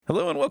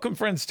Hello and welcome,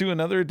 friends, to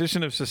another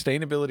edition of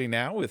Sustainability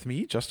Now with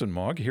me, Justin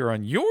Mogg, here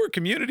on your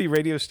community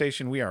radio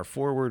station. We are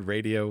Forward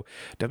Radio,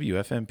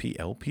 WFMP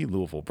LP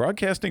Louisville,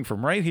 broadcasting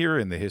from right here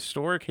in the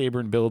historic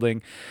Heyburn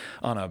building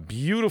on a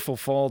beautiful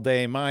fall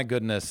day. My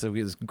goodness,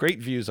 there's great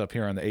views up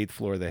here on the 8th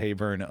floor of the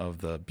Heyburn of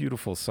the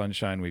beautiful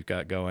sunshine we've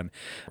got going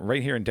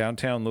right here in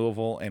downtown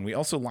Louisville. And we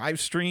also live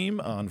stream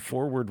on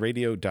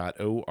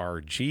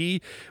forwardradio.org.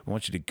 We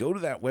want you to go to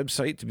that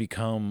website to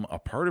become a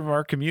part of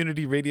our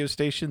community radio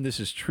station. This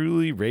is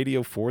truly radio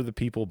for the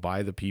people,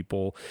 by the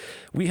people.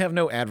 We have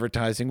no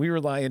advertising. We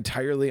rely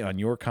entirely on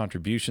your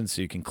contributions,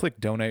 so you can click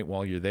donate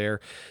while you're there.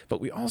 But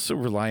we also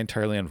rely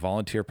entirely on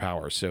volunteer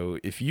power. So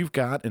if you've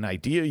got an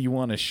idea you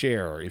want to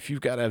share, if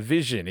you've got a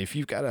vision, if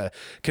you've got a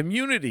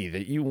community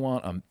that you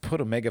want to put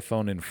a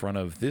megaphone in front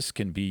of, this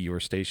can be your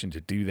station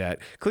to do that.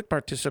 Click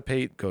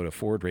participate, go to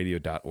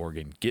forwardradio.org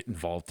and get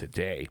involved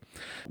today.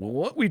 Well,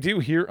 what we do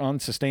here on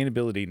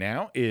Sustainability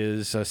Now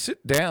is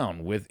sit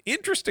down with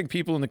interesting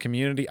people in the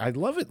community. I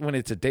love it when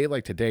it's a day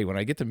like today when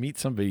I get to meet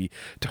somebody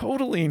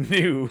totally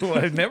new who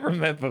I've never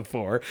met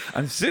before.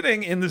 I'm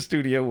sitting in the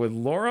studio with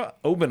Laura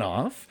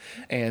Obanoff,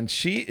 and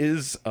she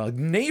is a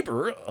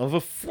neighbor of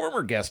a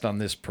former guest on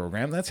this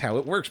program. That's how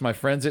it works, my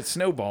friends. It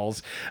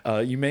snowballs.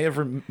 You may have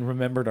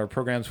remembered our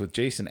programs with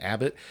Jason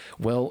Abbott.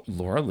 Well,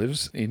 Laura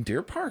lives in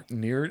Deer Park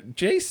near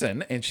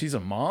Jason, and she's a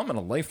mom and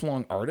a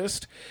lifelong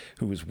artist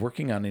who is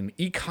working on an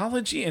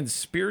ecology and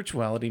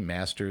spirituality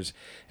master's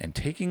and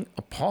taking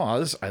a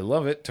pause, I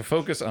love it, to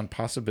focus on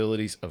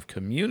possibilities of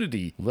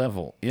community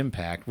level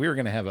impact. We're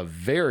going to have a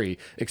very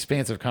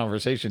expansive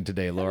conversation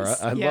today, Laura.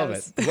 Yes, I love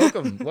it.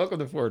 Welcome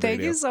to Forward Thank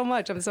Radio. you so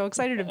much. I'm so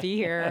excited to be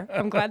here.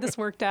 I'm glad this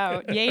worked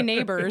out. Yay,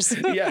 neighbors.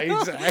 Yeah,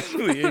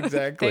 exactly.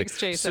 Thanks,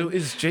 Jason. So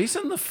is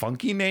Jason the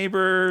funky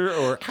neighbor,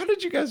 or how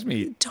did you guys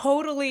meet?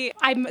 Totally.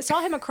 I saw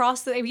him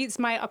he's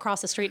my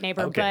across the street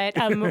neighbor, Okay.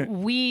 but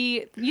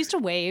we used to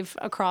wave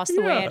across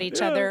the way at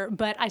each other.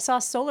 But I saw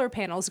solar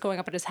panels going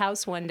up at his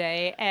house one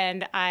day,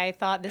 and I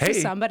thought, this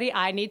is somebody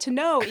I need to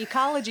know.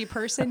 Ecology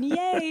person,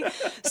 yay.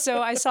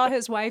 So I saw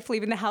his wife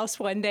leaving the house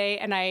one day,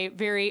 and I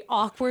very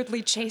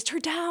awkwardly chased her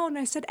down.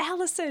 I said,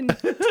 Allison,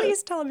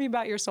 please tell me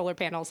about your solar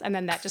panels. And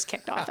then that just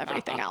kicked off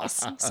everything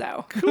else.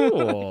 So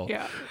Cool.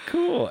 Yeah.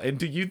 Cool. And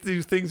do you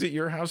do things at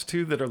your house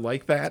too that are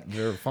like that?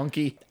 They're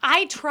funky?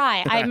 I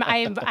try.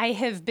 I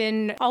have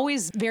been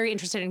always very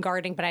interested in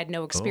gardening, but I had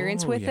no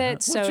experience with it. Well,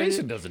 So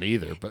Jason doesn't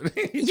either, but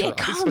he it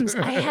tries. comes.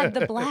 I had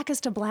the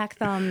blackest of black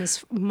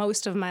thumbs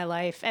most of my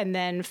life. And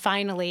then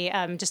finally,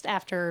 just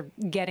after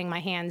getting my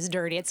hands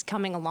dirty, it's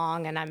coming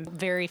along, and I'm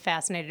very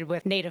fascinated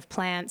with native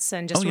plants,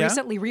 and just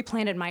recently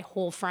replanted my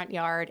whole front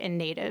yard in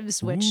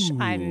natives, which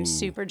I'm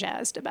super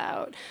jazzed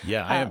about.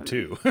 Yeah, I am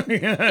too.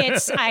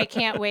 I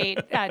can't wait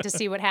to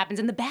see what happens.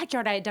 In the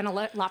backyard, I had done a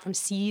lot from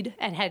seed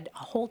and had a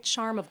whole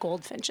charm of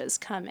goldfinches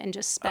come and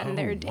just spend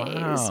their days,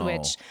 wow.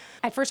 which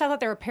at first I thought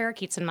there were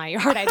parakeets in my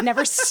yard. I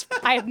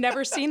had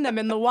never seen them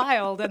in the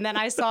wild. And then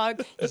I saw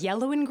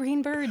yellow and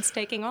green birds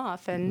taking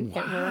off, and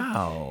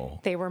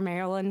they were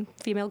male and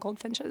female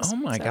goldfinches. Oh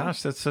my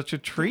gosh, that's such a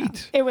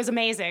treat. It was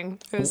amazing.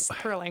 It was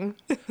thrilling.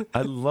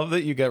 I love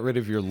that you got rid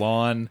of your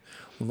lawn.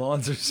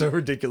 Lawns are so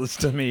ridiculous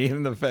to me,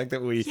 and the fact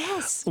that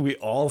we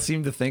all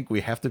seem to think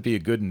we have to be a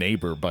good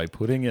neighbor by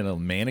putting in a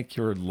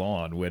manicured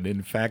lawn, when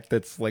in fact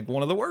that's like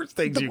one of the worst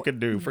things you can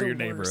do for your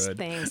neighborhood.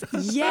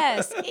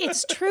 Yes,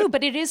 it's true,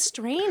 but it is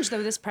strange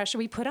though, this pressure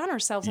we put on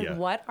ourselves and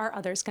what are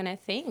others going to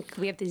think.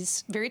 We have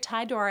these very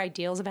tied to our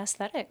ideals of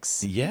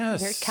aesthetics.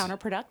 Yes. Very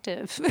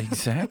counterproductive.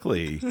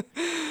 Exactly.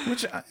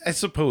 Which I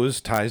suppose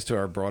ties to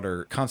our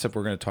broader concept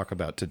we're going to talk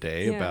about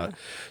today about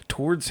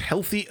towards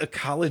healthy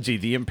ecology,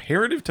 the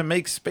imperative to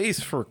make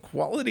space for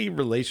quality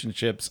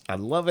relationships. I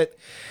love it.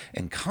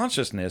 And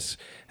consciousness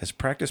as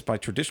practiced by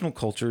traditional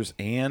cultures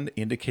and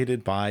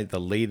indicated by the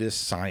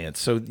latest science.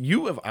 So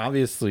you have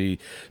obviously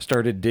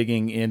started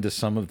digging into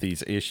some of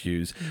these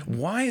issues.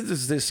 Why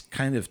does this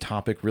kind of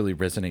topic really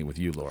resonate with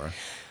you, Laura?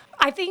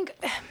 I think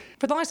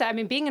for the longest time, I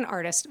mean, being an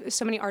artist,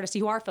 so many artists,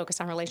 you are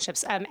focused on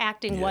relationships.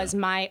 Acting was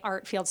my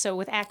art field. So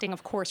with acting,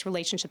 of course,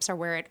 relationships are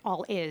where it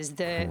all is,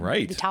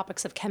 the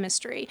topics of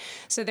chemistry.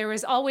 So there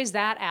was always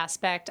that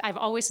aspect. I've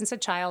always, since a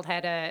child,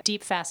 had a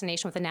deep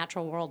fascination with the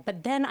natural world.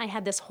 But then I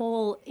had this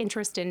whole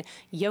interest in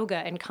yoga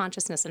and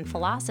consciousness and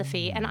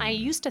philosophy. And I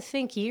used to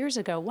think years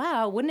ago,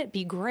 wow, wouldn't it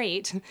be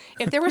great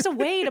if there was a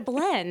way to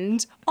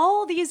blend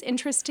all these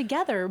interests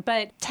together?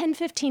 But 10,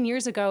 15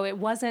 years ago, it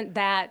wasn't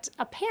that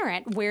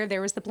apparent where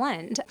there was the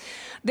blend.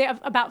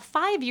 About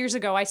 5 years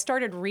ago, I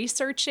started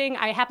researching.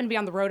 I happened to be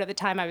on the road at the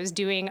time. I was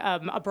doing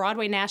a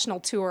Broadway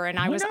national tour, and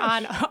I was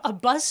on a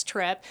bus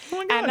trip.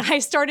 And I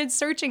started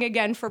searching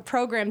again for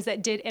programs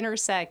that did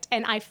intersect.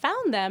 And I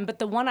found them, but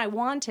the one I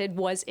wanted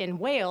was in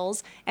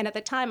Wales. And at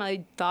the time,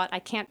 I thought, I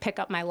can't pick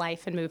up my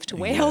life and move to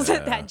Wales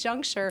at that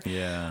juncture.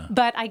 Yeah.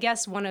 But I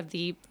guess one of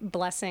the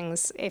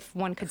blessings, if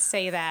one could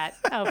say that,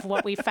 of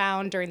what we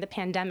found during the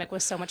pandemic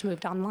was so much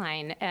moved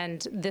online.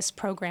 And this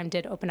program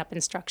did open up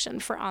instruction instruction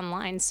for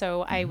online.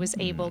 So I was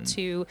able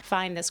to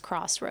find this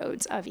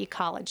crossroads of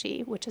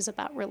ecology, which is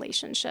about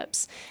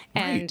relationships,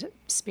 and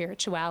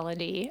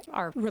spirituality,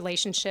 our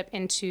relationship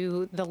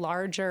into the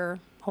larger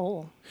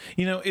whole.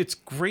 You know, it's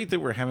great that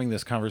we're having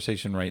this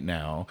conversation right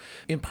now,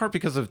 in part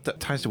because of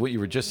ties to what you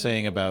were just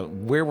saying about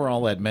where we're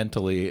all at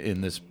mentally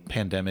in this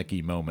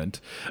pandemic-y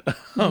moment,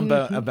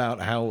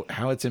 about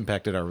how it's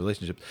impacted our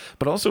relationships.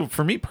 But also,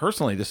 for me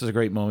personally, this is a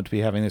great moment to be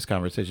having this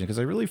conversation, because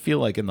I really feel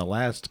like in the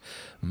last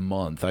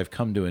month, I've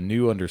come to a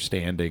new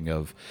understanding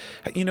of,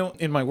 you know,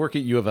 in my work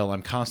at U of L,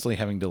 I'm constantly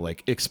having to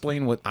like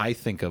explain what I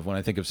think of when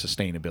I think of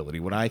sustainability,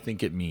 what I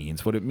think it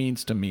means, what it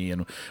means to me,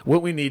 and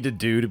what we need to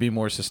do to be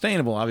more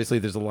sustainable. Obviously,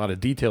 there's a lot of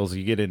details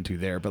you get into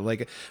there, but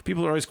like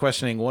people are always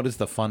questioning what is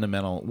the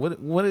fundamental,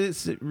 what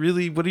is it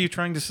really, what are you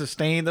trying to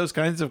sustain, those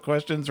kinds of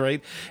questions,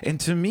 right? And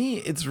to me,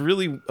 it's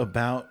really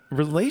about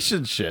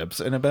relationships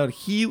and about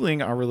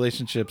healing our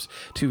relationships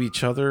to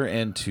each other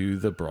and to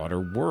the broader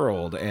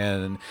world.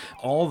 And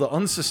all the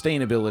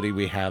unsustainability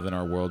we have in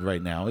our world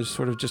right now is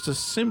sort of just a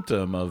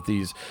symptom of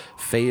these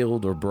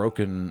failed or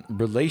broken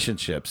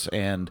relationships,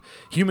 and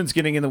humans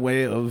getting in the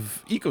way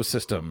of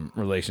ecosystem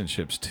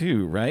relationships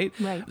too, right?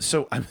 Right.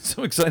 So I'm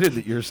so excited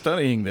that you're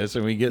studying this,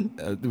 and we get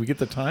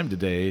the time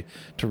today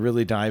to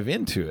really dive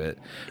into it.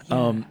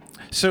 Yeah.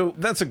 So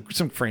that's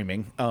some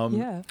framing.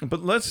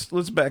 But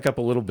let's back up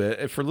a little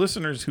bit for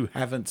listeners who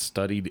haven't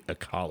studied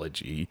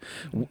ecology.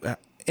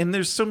 And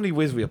there's so many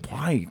ways we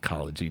apply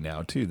ecology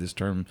now too. This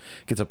term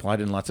gets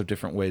applied in lots of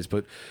different ways.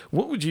 But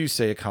what would you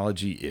say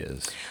ecology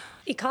is?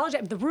 Ecology,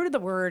 the root of the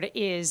word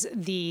is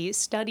the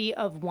study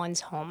of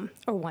one's home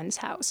or one's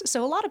house.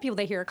 So a lot of people,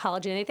 they hear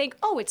ecology and they think,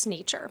 oh, it's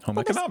nature. Home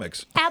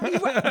economics. Yeah,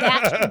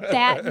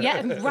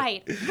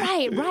 right.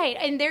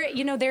 And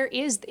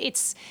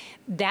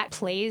that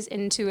plays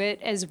into it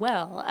as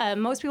well.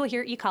 Most people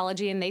hear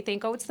ecology and they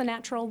think, oh, it's the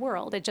natural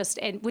world.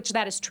 Which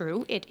that is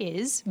true, it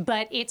is,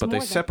 but they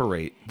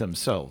separate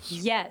themselves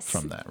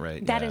from that,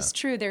 right? That is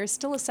true. There is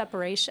still a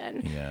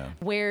separation. Yeah.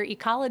 Where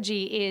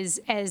ecology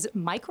is as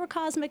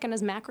microcosmic and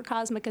as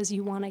macrocosmic as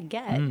you want to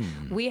get.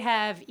 We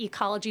have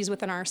ecologies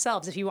within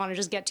ourselves. If you want to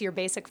just get to your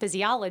basic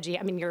physiology,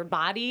 I mean, your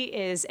body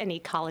is an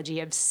ecology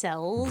of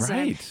cells.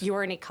 Right.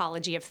 You're an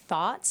ecology of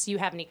thoughts. You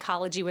have an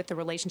ecology with the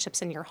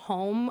relationships in your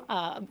home,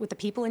 with the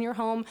people in your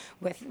home,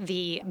 with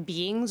the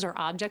beings or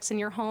objects in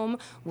your home,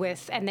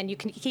 and then you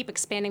can keep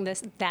expanding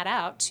that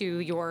out to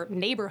your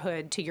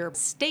neighborhood, to your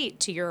state,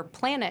 to your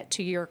planet,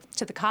 to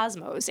the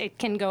cosmos. It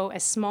can go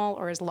as small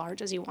or as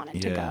large as you want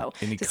it to go.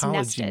 And it's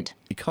nested.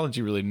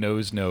 Ecology really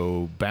knows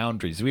no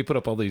boundaries. We put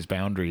up all these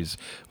boundaries,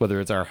 whether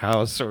it's our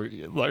house or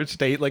our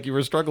state, like you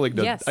were struggling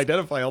to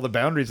identify all the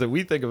boundaries that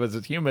we think of as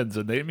humans,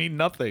 and they mean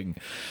nothing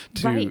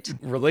to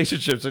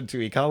relationships and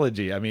to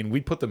ecology. I mean,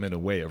 we put them in a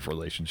way of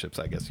relationships,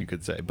 I guess you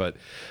could say. But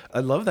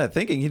I love that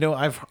thinking. You know,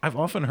 I've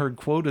often heard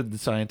quoted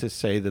scientists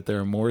say that there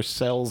are more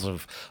cells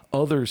of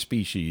other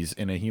species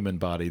in a human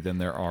body than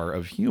there are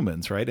of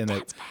humans, right? And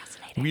that's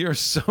fascinating. We are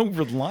so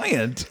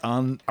reliant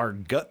on our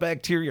gut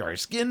bacteria, our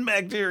skin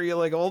bacteria,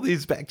 like all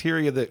these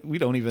bacteria that we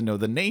don't even know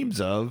the names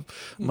of,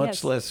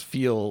 much less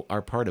feel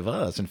are part of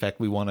us. In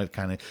fact, we want to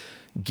kind of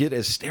get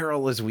as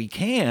sterile as we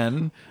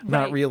can,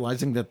 not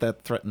realizing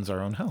that threatens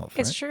our own health.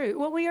 It's true.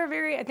 Well,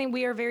 I think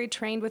we are very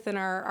trained within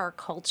our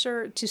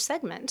culture to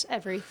segment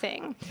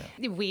everything.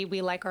 Yeah.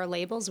 We like our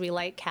labels, we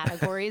like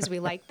categories, we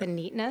like the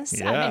neatness.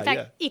 In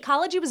fact,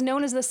 ecology was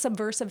known as the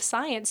subversive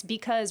science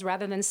because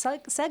rather than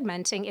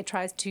segmenting, it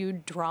tries to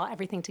draw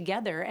everything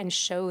together and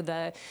show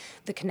the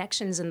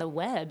connections in the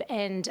web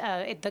and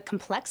the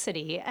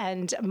complexity.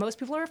 And most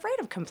people are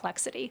afraid of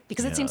complexity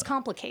because it seems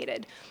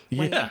complicated.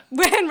 When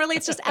really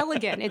it's just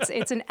elegant.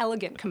 It's an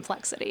elegant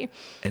complexity.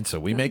 And so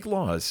we make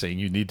laws saying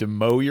you need to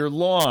mow your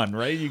lawn,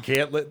 right? You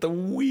can't let the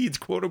weeds,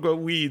 quote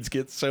unquote weeds,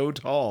 get so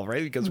tall,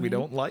 right? Because we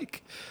don't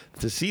like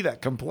to see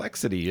that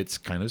complexity. It's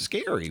kind of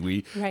scary.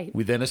 We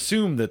then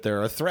assume that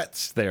there are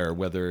threats there,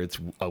 whether it's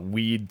a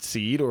weed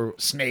seed or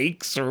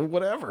snakes or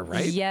whatever,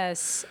 right?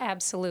 Yes,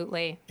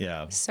 absolutely.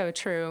 Yeah. So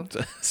true.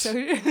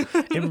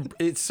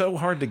 It's so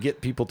hard to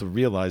get people to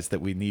realize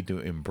that we need to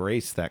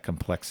embrace that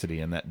complexity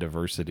and that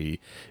diversity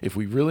if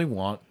we really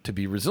want to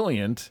be resilient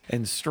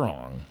and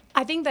strong.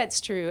 I think that's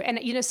true. And,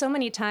 so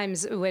many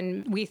times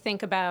when we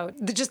think about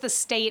just the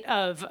state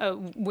of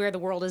where the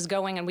world is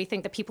going and we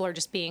think that people are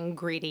just being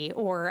greedy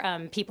or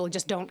people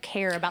just don't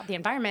care about the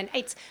environment,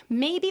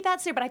 maybe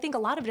that's there, but I think a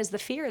lot of it is the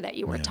fear that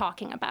you were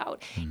talking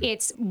about.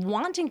 It's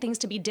wanting things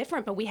to be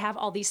different, but we have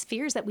all these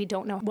fears that we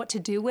don't know what to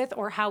do with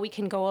or how we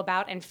can go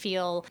about and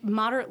feel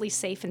moderately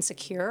safe and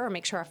secure or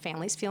make sure our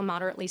families feel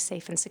moderately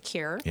safe and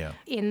secure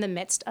in the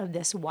midst of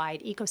this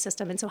wide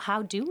ecosystem. And so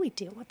how do we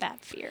deal with that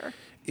fear?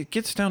 It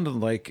gets down to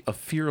like a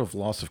fear of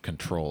loss of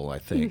control, I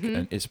think,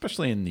 and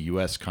especially in the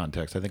U.S.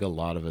 context. I think a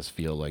lot of us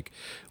feel like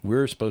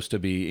we're supposed to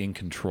be in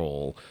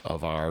control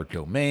of our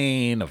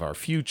domain, of our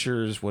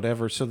futures,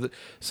 whatever. So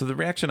the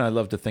reaction I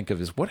love to think of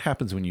is what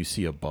happens when you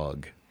see a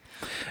bug.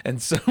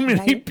 And so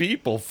many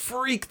people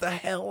freak the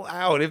hell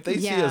out if they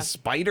see a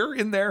spider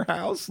in their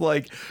house.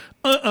 Like,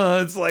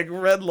 it's like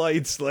red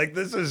lights. Like,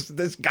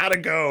 this gotta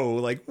go.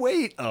 Like,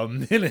 wait a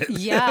minute.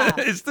 Yeah.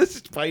 Is this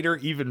spider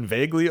even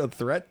vaguely a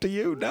threat to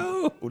you?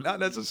 No, not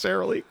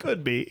necessarily.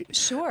 Could be.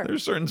 Sure.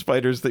 There's certain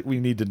spiders that we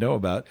need to know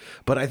about.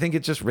 But I think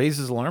it just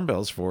raises alarm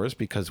bells for us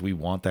because we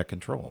want that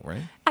control,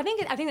 right? I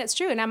think that's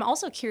true. And I'm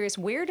also curious,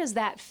 where does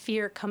that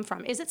fear come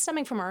from? Is it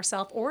stemming from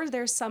ourselves, or is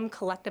there some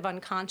collective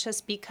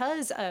unconscious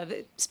because of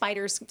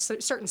spiders,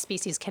 certain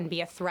species can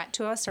be a threat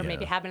to us, or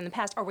maybe have been in the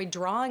past? Are we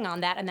drawing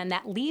on that? And then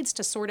that leads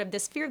to sort of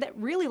this fear that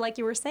really, like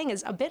you were saying,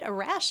 is a bit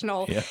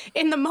irrational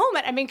in the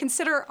moment. I mean,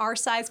 consider our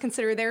size,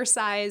 consider their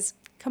size.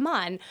 Come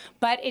on.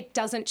 But it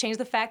doesn't change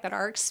the fact that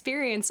our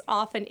experience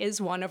often is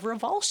one of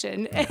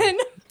revulsion. And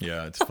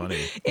yeah, it's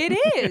funny. It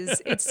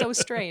is. It's so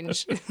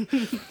strange.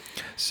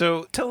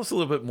 So tell us a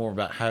little bit more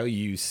about how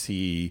you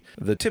see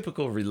the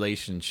typical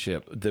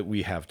relationship that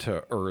we have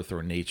to Earth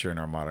or nature in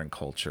our modern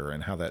culture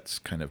and how that's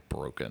kind of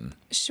broken.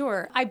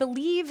 Sure. I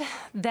believe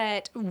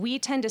that we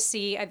tend to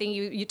see, I think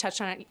you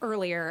touched on it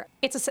earlier,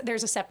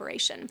 there's a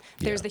separation.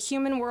 There's the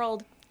human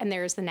world and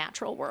there's the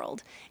natural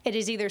world. It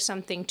is either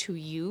something to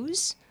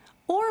use,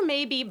 or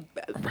maybe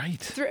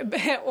through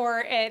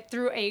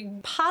a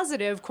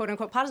positive, quote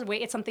unquote, positive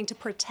way, it's something to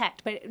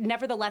protect. But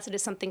nevertheless, it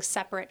is something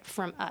separate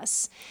from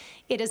us.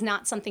 It is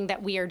not something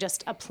that we are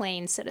just a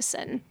plain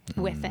citizen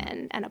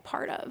within and a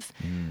part of.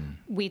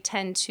 We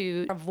tend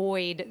to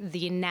avoid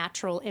the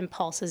natural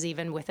impulses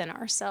even within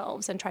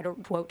ourselves and try to,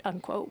 quote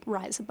unquote,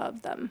 rise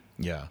above them.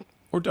 Yeah.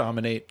 Or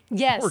dominate.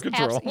 Yes. Or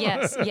control.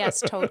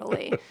 Yes,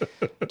 totally.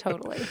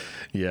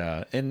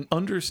 Yeah. And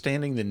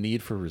understanding the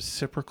need for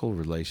reciprocal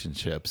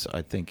relationships,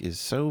 I think, is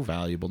so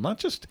valuable, not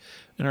just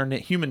in our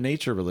human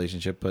nature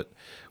relationship, but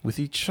with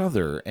each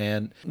other.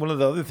 And one of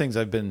the other things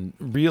I've been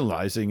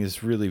realizing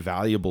is really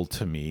valuable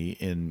to me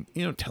in,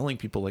 telling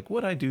people like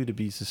what I do to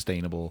be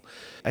sustainable.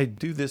 I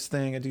do this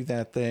thing, I do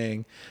that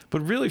thing.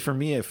 But really for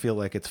me, I feel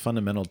like it's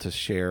fundamental to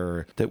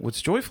share that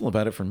what's joyful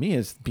about it for me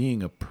is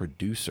being a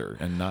producer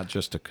and not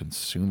just a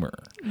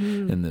consumer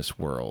in this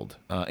world,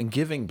 and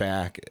giving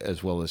back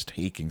as well as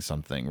taking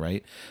something,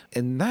 right?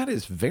 And that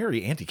is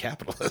very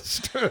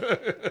anti-capitalist.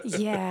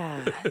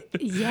 Yeah.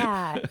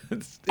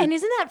 And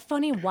isn't that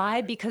funny?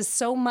 Why? Because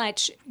so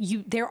much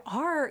there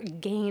are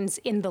gains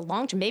in the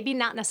long term, maybe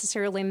not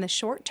necessarily in the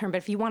short term, but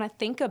if you want to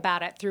think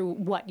about it through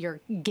what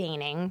you're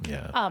gaining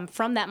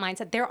from that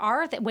mindset, there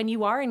are that when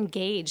you are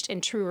engaged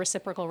in true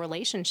reciprocal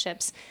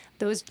relationships,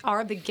 those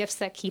are the gifts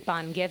that keep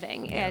on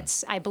giving. Yeah.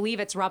 I believe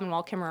it's Robin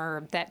Wall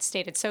Kimmerer that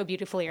stated so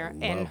beautifully.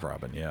 Love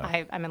Robin,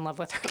 yeah. I'm in love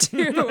with her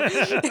too.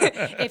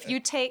 If you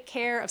take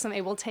care of something,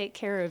 it will take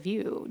care of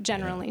you,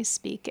 generally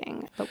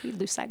speaking. But we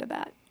lose sight of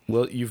that.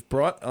 Well, you've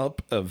brought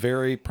up a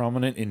very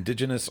prominent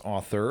Indigenous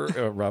author,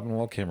 Robin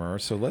Wall Kimmerer,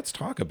 so let's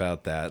talk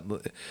about that.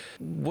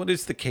 What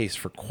is the case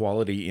for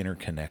quality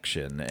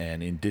interconnection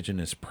and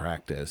Indigenous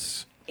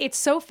practice? It's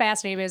so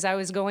fascinating because I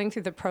was going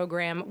through the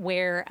program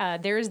where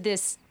there's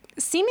this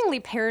seemingly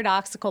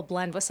paradoxical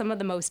blend with some of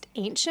the most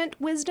ancient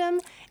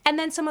wisdom and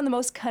then some of the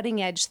most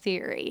cutting edge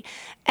theory.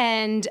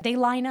 And they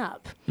line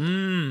up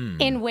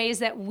in ways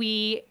that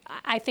we,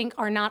 I think,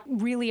 are not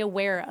really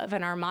aware of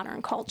in our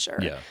modern culture.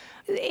 Yeah.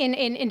 In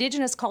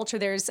Indigenous culture,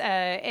 there's,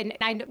 and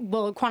I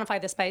will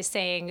quantify this by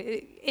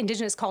saying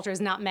Indigenous culture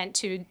is not meant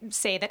to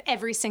say that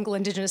every single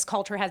Indigenous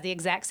culture has the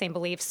exact same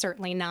beliefs.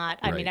 Certainly not.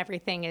 I mean,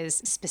 everything is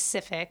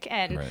specific.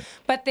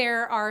 But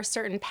there are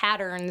certain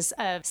patterns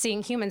of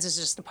seeing humans as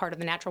just a part of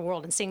the natural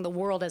world and seeing the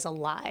world as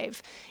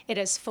alive. It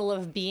is full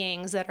of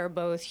beings that are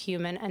both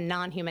human and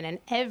non-human, and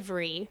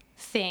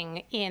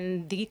everything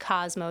in the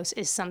cosmos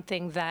is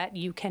something that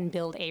you can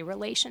build a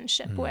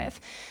relationship with,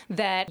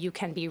 that you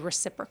can be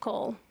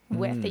reciprocal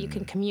with, that you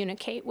can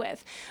communicate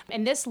with.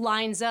 And this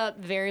lines up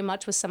very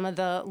much with some of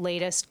the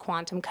latest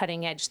quantum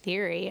cutting edge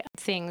theory,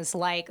 things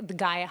like the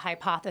Gaia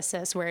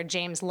hypothesis, where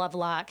James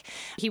Lovelock,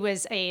 he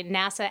was a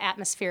NASA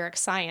atmospheric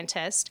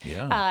scientist,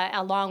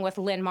 along with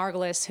Lynn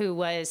Margulis, who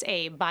was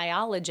a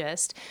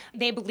biologist.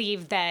 They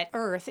believe that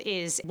Earth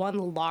is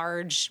one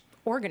large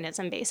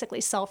organism, basically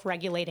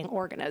self-regulating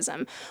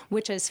organism,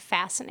 which is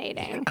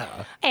fascinating.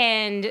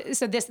 And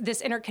so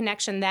this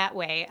interconnection that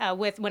way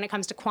with when it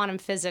comes to quantum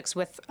physics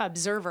with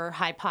observer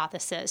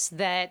hypothesis,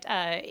 that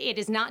it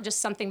is not just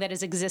something that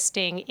is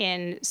existing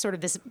in sort of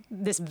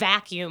this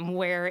vacuum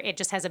where it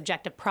just has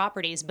objective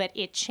properties, but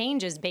it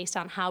changes based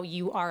on how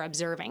you are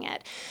observing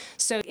it.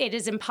 So it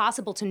is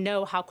impossible to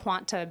know how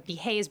quanta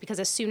behaves because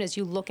as soon as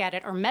you look at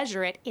it or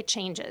measure it, it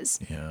changes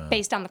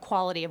based on the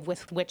quality of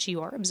with which you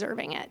are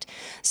observing it.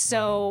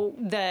 So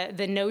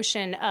the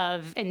notion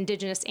of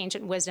indigenous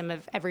ancient wisdom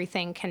of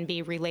everything can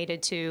be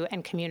related to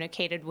and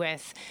communicated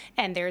with,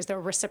 and there's the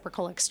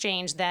reciprocal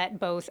exchange that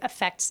both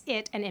affects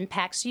it and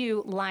impacts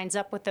you, lines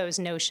up with those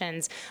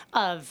notions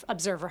of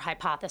observer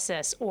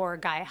hypothesis or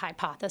Gaia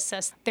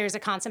hypothesis. There's a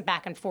constant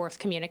back and forth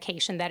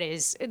communication that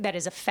is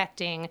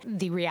affecting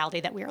the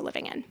reality that we are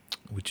living in.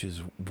 Which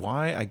is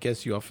why I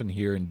guess you often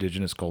hear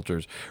indigenous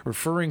cultures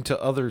referring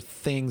to other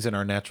things in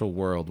our natural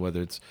world,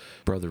 whether it's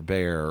Brother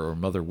Bear or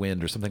Mother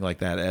Wind or something like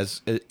that,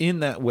 as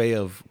in that way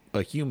of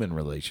a human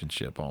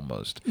relationship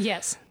almost.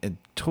 Yes. And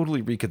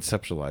totally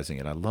reconceptualizing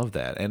it. I love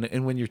that.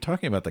 And when you're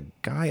talking about the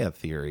Gaia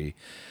theory,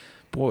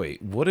 boy,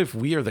 what if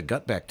we are the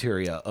gut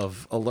bacteria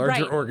of a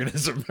larger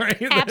organism, right?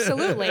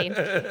 Absolutely.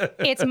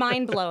 It's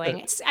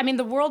mind-blowing.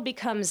 The world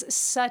becomes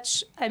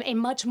such a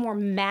much more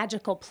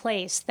magical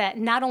place that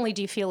not only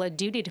do you feel a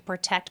duty to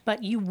protect,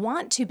 but you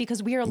want to,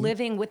 because we are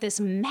living with this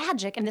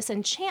magic and this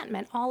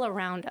enchantment all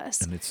around us.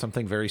 And it's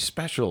something very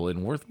special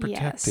and worth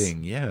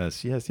protecting.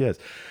 Yes.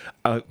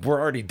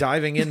 We're already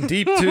diving in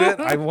deep to it.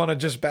 I want to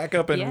just back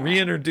up and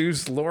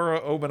reintroduce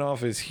Laura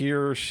Obanoff is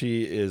here.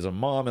 She is a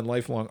mom and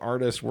lifelong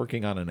artist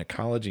working on an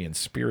ecology and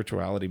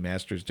spirituality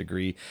master's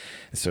degree.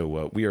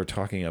 So we are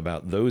talking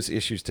about those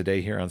issues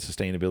today here on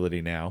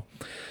Sustainability Now.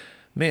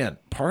 Man,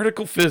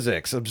 particle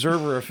physics,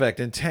 observer effect,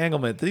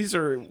 entanglement, these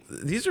are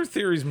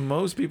theories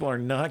most people are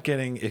not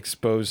getting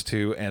exposed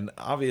to, and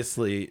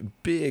obviously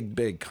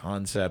big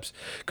concepts.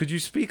 Could you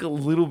speak a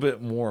little bit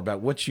more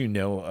about what you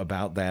know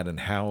about that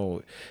and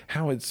how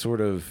it sort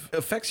of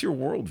affects your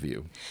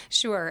worldview?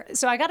 Sure.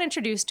 So I got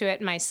introduced to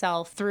it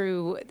myself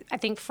through, I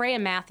think Freya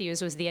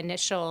Matthews was the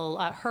initial,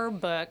 her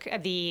book,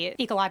 The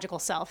Ecological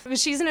Self.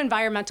 She's an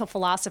environmental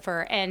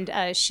philosopher,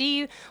 and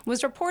she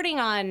was reporting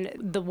on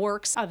the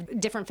works of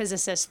different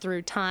physicists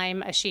through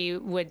time. She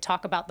would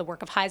talk about the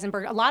work of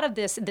Heisenberg. A lot of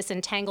this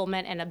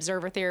entanglement and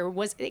observer theory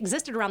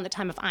existed around the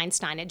time of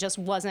Einstein. It just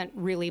wasn't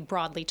really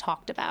broadly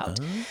talked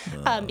about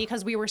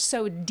because we were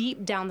so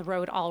deep down the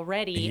road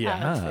already of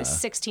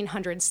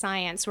 1600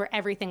 science, where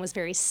everything was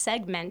very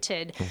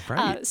segmented.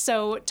 Right.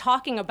 So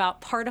talking about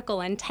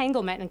particle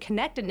entanglement and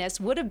connectedness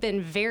would have been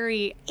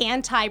very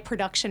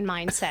anti-production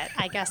mindset,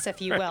 I guess,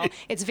 if you will.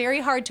 It's very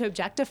hard to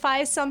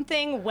objectify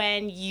something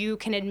when you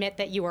can admit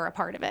that you are a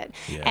part of it.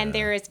 And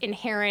there is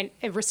inherent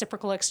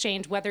reciprocal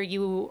exchange, whether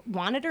you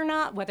want it or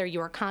not, whether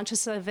you are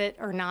conscious of it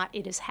or not,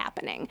 it is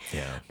happening.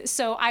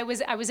 So I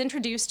was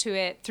introduced to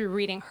it through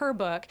reading her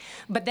book,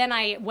 but then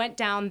I went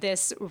down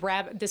this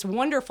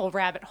wonderful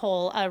rabbit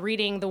hole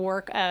reading the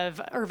work of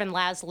Ervin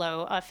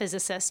Laszlo, a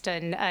physicist,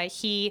 and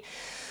he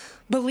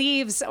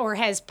believes or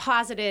has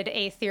posited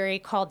a theory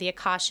called the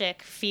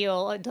Akashic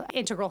Field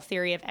Integral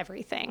Theory of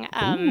Everything,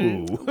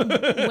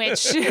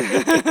 which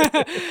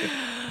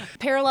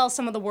parallels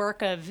some of the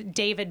work of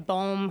David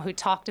Bohm, who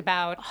talked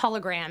about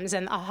holograms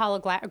and a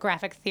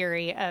holographic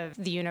theory of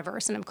the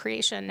universe and of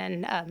creation.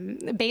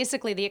 And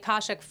basically, the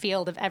Akashic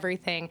Field of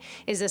Everything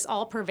is this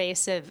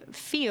all-pervasive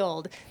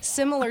field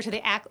similar to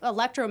the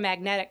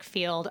electromagnetic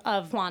field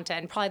of quanta.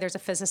 And probably there's a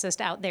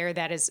physicist out there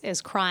that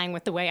is crying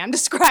with the way I'm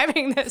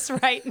describing this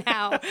right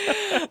now.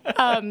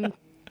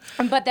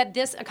 But that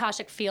this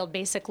Akashic field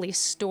basically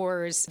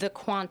stores the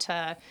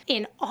quanta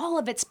in all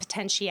of its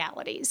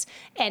potentialities.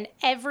 And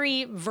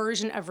every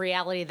version of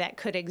reality that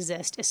could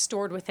exist is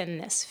stored within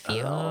this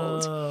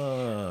field.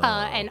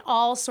 And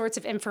all sorts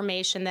of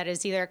information that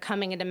is either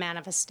coming into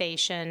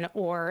manifestation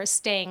or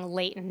staying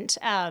latent.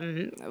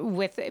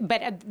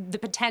 But the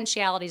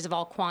potentialities of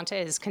all quanta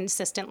is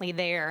consistently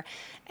there.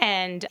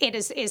 And it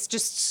is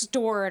just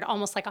stored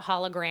almost like a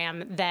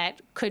hologram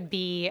that could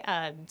be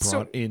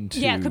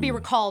it could be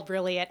recalled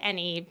really at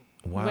any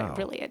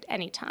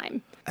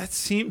time. That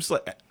seems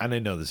like, and I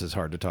know this is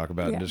hard to talk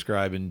about and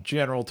describe in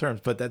general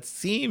terms, but that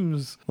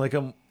seems like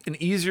an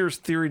easier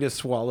theory to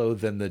swallow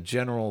than the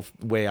general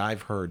way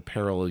I've heard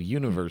parallel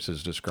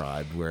universes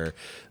described, where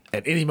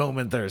at any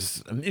moment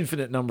there's an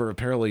infinite number of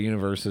parallel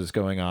universes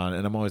going on,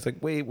 and I'm always like,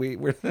 wait,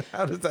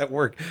 how does that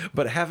work?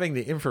 But having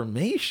the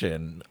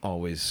information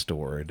always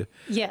stored,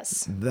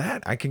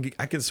 that I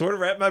can sort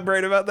of wrap my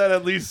brain about that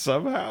at least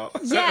somehow.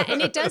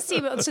 And it does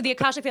seem so. The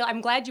Akashic Field,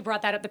 I'm glad you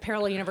brought that up. The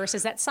parallel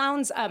universes, that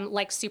sounds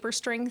like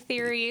superstring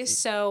theory.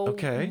 So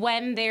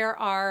when there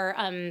are,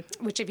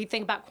 which if you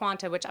think about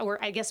quanta, or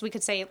I guess we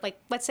could say, like,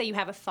 let's say you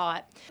have a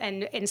thought,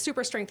 and in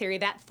superstring theory,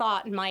 that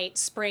thought might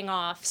spring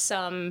off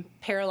some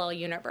parallel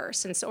universe.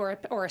 And so,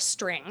 or a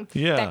string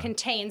that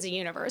contains a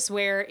universe,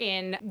 where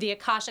in the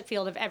Akashic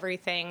Field of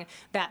Everything,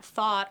 that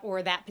thought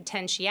or that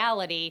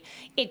potentiality,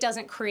 it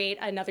doesn't create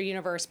another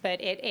universe, but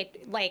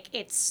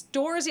it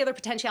stores the other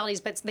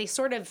potentialities, but they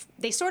sort of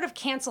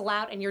cancel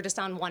out, and you're just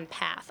on one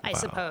path, I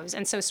suppose.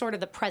 And so sort of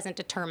the present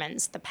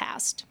determines the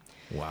past.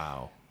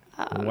 Wow.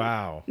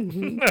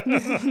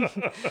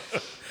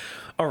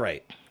 All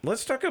right,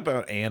 let's talk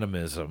about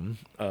animism.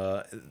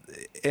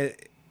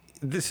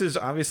 This is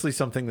obviously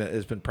something that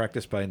has been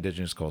practiced by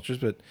indigenous cultures,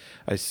 but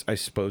I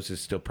suppose is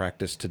still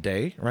practiced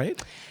today,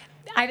 right?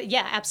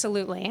 Yeah,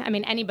 absolutely. I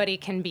mean, anybody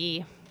can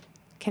be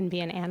can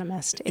be an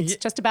animist. It's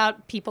just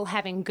about people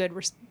having good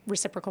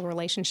reciprocal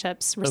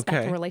relationships,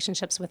 respectful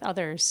relationships with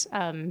others.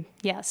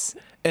 Yes.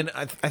 And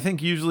I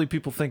think usually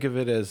people think of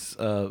it as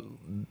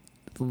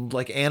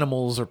like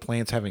animals or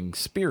plants having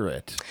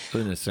spirit,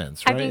 in a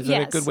sense, right? Is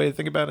that a good way to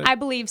think about it? I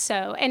believe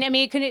so. And I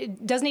mean,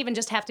 it doesn't even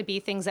just have to be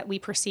things that we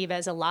perceive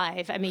as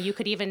alive. I mean, you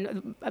could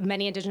even,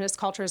 many indigenous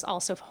cultures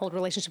also hold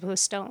relationships with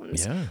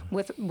stones,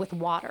 with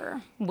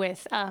water,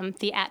 with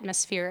the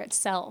atmosphere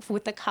itself,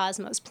 with the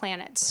cosmos,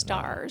 planets,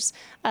 stars.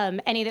 And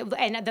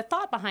the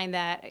thought behind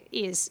that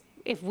is,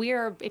 if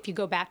you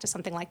go back to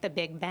something like the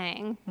Big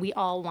Bang, we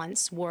all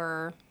once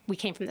we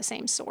came from the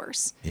same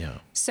source. Yeah.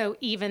 So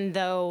even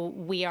though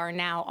we are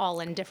now all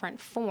in different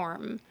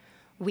form,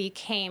 we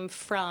came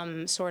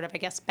from sort of, I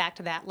guess, back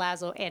to that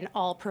Laszlo, an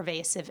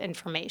all-pervasive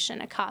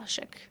information,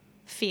 Akashic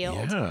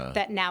field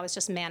that now is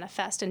just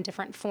manifest in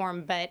different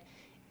form. But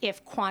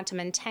if quantum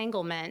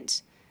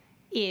entanglement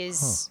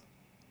is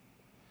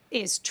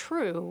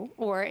true,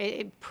 or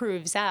it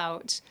proves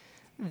out,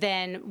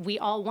 then we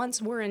all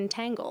once were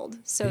entangled.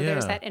 So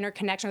there's that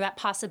interconnection, or that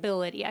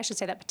possibility, I should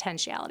say, that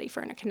potentiality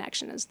for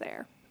interconnection is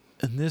there.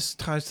 And this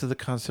ties to the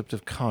concept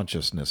of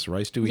consciousness,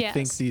 right? Do we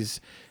think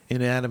these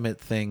inanimate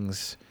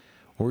things,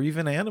 or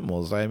even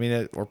animals, I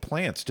mean, or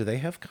plants, do they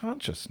have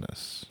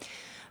consciousness?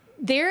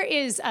 There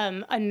is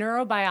a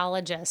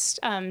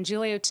neurobiologist,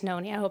 Giulio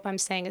Tononi, I hope I'm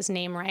saying his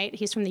name right.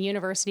 He's from the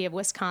University of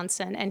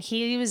Wisconsin, and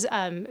he was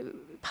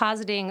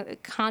positing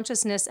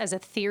consciousness as a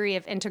theory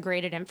of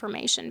integrated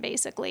information,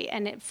 basically.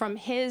 And from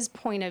his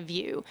point of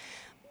view,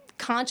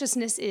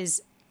 consciousness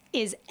is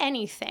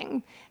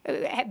anything.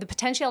 The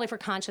potentiality for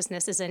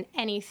consciousness is in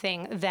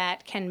anything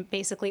that can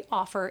basically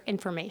offer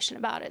information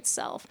about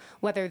itself,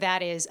 whether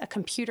that is a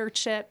computer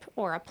chip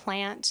or a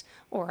plant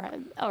or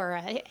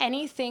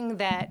anything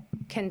that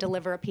can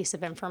deliver a piece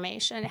of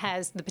information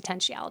has the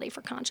potentiality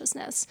for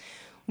consciousness,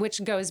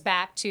 which goes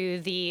back to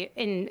the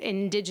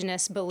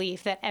indigenous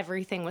belief that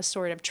everything was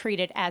sort of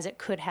treated as it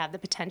could have the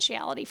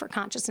potentiality for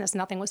consciousness.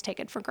 Nothing was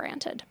taken for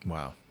granted.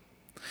 Wow.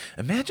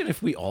 Imagine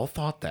if we all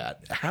thought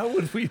that. How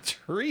would we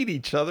treat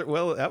each other?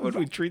 Well, how would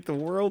we treat the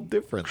world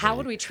differently? How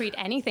would we treat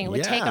anything? It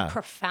would take a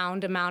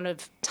profound amount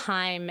of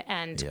time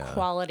and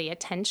quality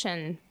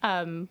attention,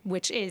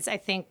 which is, I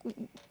think,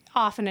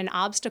 often an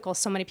obstacle.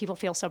 So many people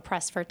feel so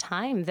pressed for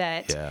time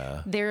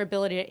that their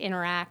ability to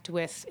interact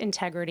with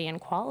integrity and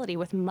quality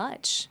with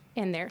much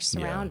in their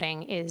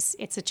surrounding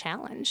it's a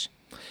challenge.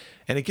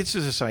 And it gets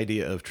to this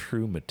idea of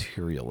true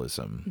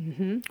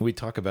materialism. We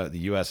talk about the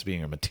U.S.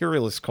 being a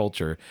materialist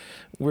culture,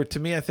 where to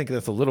me, I think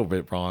that's a little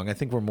bit wrong. I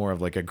think we're more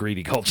of like a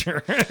greedy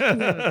culture.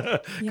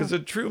 Because a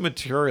true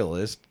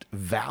materialist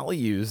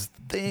values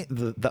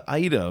the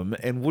item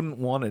and wouldn't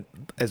want it,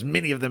 as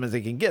many of them as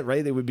they can get,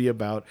 right? They would be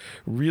about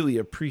really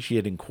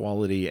appreciating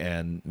quality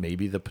and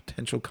maybe the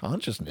potential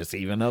consciousness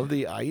even of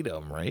the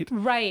item, right?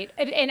 Right.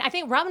 And I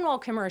think Robin Wall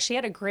Kimmerer, she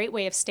had a great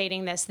way of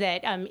stating this,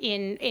 that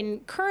in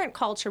current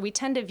culture, we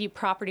tend to view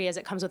property as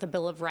it comes with a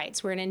Bill of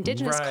Rights, where in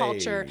indigenous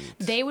culture,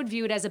 they would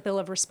view it as a Bill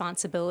of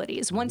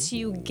Responsibilities. Once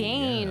you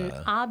gain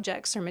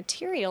objects or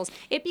materials,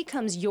 it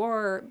becomes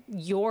your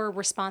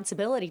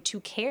responsibility to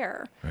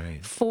care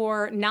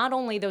for not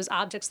only those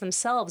objects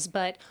themselves,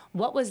 but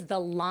what was the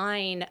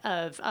line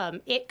of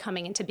it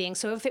coming into being.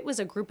 So if it was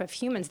a group of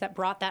humans that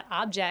brought that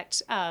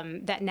object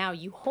that now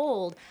you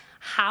hold,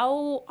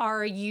 how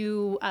are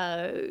you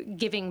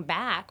giving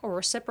back or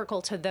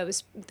reciprocal to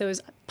those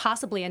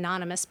possibly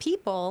anonymous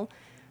people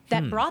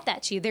that brought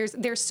that to you?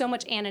 There's so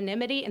much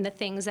anonymity in the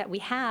things that we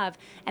have,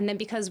 and then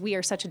because we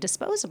are such a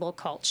disposable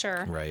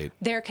culture,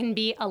 there can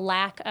be a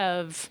lack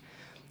of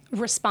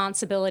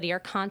responsibility or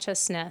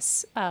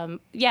consciousness.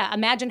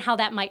 Imagine how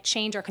that might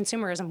change our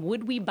consumerism.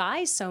 Would we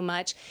buy so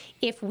much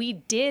if we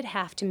did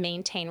have to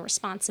maintain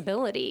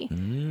responsibility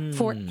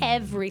for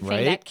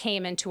everything that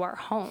came into our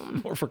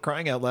home? Or for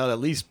crying out loud, at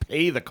least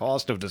pay the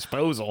cost of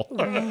disposal.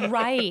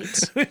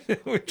 Right.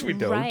 Which we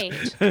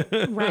don't.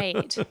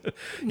 Right.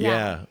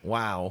 Yeah.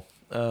 Wow.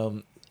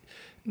 I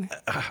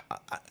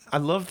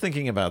love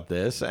thinking about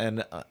this,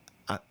 and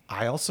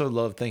I also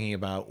love thinking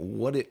about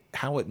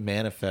how it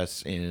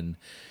manifests in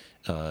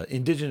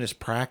indigenous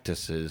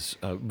practices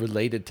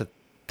related to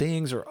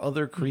things or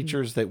other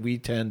creatures that we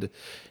tend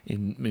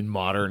in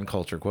modern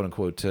culture, quote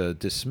unquote, to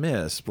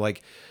dismiss.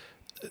 Like,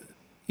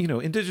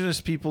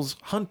 indigenous peoples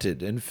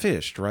hunted and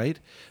fished, right?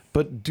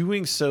 But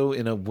doing so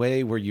in a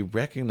way where you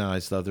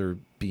recognize the other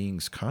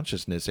being's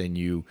consciousness and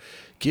you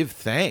give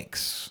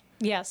thanks.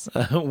 Yes.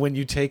 When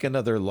you take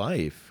another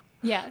life.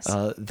 Yes.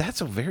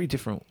 That's a very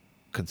different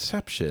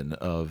conception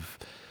of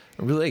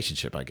a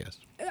relationship, I guess.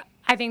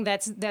 I think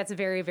that's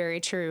very, very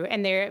true.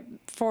 And there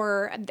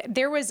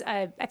was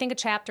I think a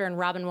chapter in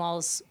Robin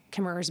Wall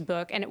Kimmerer's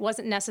book, and it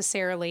wasn't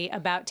necessarily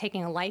about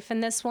taking a life in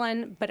this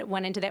one, but it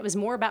went into that. It was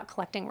more about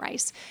collecting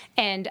rice.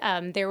 And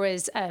there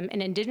was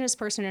an indigenous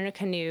person in a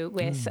canoe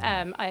with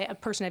a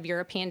person of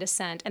European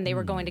descent, and they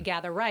were going to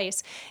gather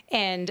rice.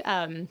 And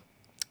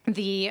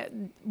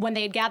when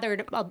they had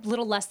gathered a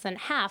little less than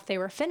half, they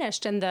were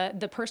finished, and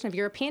the person of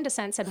European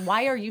descent said,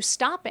 "Why are you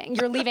stopping?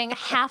 You're leaving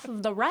half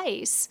of the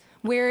rice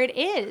where it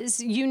is.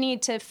 You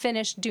need to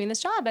finish doing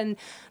this job." And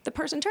the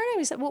person turned to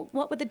me and said, "Well,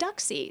 what would the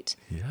ducks eat?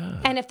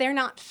 Yeah. And if they're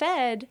not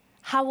fed,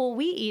 how will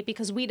we eat?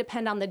 Because we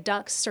depend on the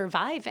ducks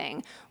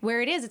surviving."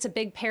 Where it is, it's a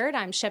big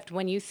paradigm shift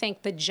when you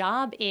think the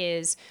job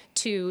is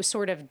to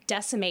sort of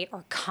decimate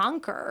or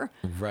conquer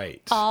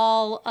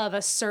all of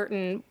a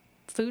certain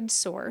food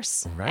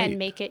source and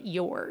make it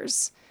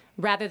yours,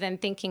 rather than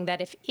thinking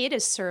that if it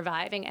is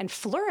surviving and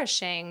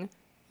flourishing,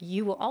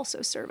 you will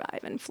also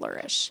survive and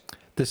flourish.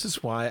 This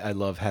is why I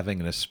love having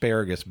an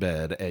asparagus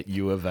bed at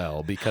U of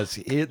L, because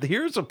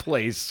here's a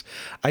place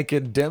I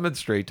can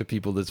demonstrate to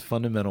people this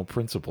fundamental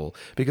principle.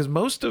 Because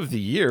most of the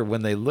year,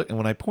 when they look and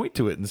when I point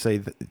to it and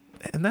say,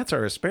 "And that's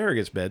our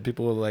asparagus bed,"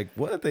 people are like,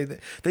 "What?"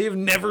 They have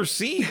never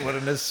seen what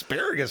an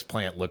asparagus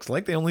plant looks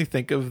like. They only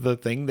think of the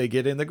thing they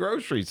get in the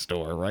grocery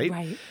store,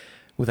 right?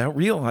 Without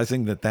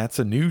realizing that that's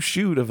a new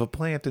shoot of a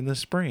plant in the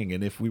spring.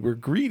 And if we were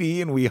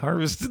greedy and we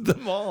harvested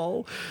them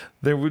all,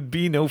 there would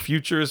be no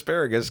future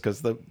asparagus,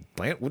 because the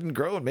plant wouldn't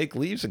grow and make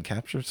leaves and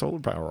capture solar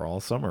power all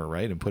summer,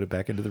 right? And put it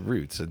back into the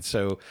roots. And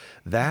so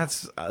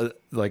that's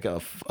like a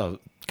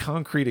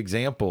concrete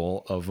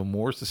example of a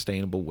more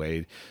sustainable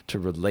way to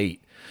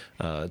relate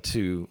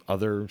to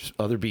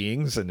other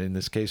beings, and in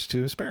this case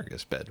to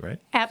asparagus bed, right?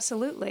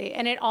 Absolutely.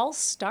 And it all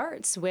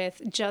starts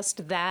with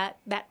just that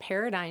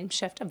paradigm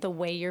shift of the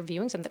way you're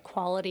viewing something, the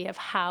quality of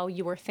how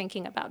you are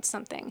thinking about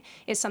something.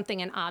 Is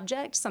something an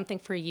object, something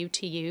for you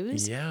to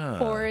use? Yeah.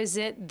 Or is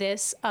it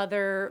this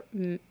other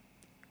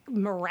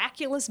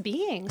miraculous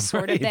being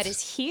sort of that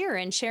is here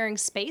and sharing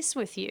space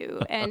with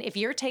you? And if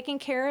you're taking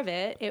care of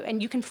it,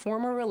 and you can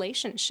form a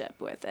relationship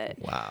with it.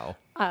 Wow.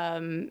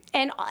 And,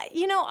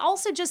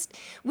 also just,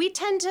 we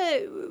tend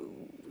to,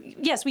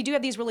 yes, we do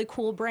have these really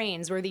cool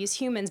brains. We're these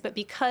humans, but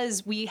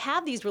because we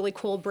have these really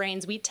cool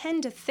brains, we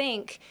tend to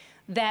think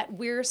that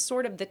we're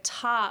sort of the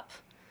top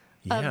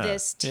of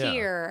this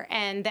tier,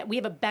 and that we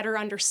have a better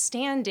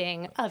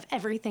understanding of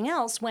everything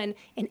else, when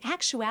in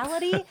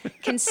actuality,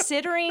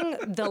 considering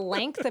the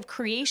length of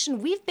creation,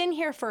 we've been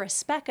here for a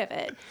speck of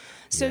it.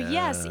 So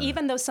yes,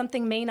 even though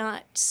something may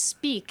not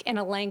speak in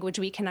a language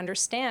we can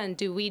understand,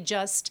 do we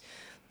just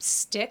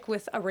stick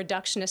with a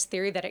reductionist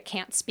theory that it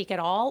can't speak at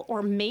all?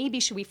 Or maybe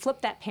should we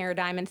flip that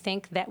paradigm and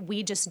think that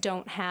we just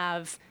don't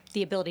have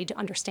the ability to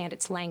understand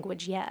its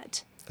language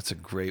yet? That's a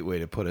great way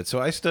to put it.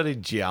 So I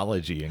studied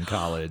geology in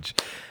college,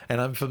 and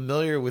I'm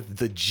familiar with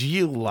the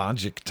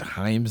geologic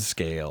time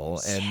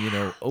scale.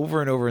 And, over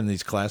and over in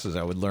these classes,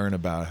 I would learn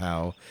about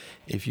how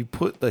if you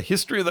put the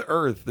history of the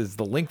earth as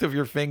the length of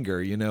your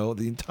finger,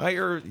 the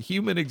entire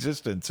human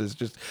existence is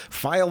just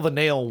file the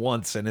nail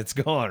once and it's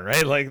gone,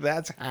 right? Like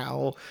that's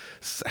how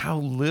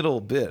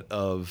little bit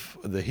of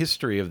the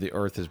history of the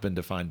earth has been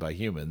defined by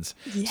humans.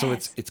 Yes. So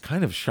it's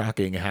kind of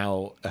shocking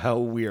how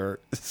we are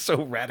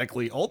so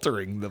radically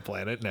altering the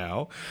planet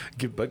now,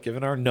 but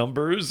given our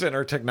numbers and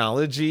our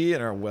technology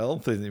and our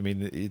wealth, I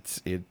mean,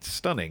 it's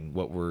stunning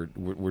what we're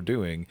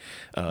doing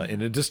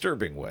in a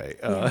disturbing way.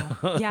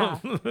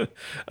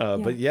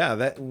 But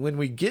that when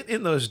we get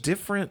in those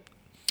different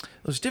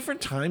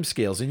time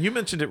scales, and you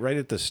mentioned it right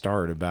at the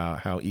start about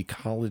how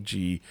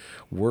ecology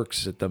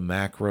works at the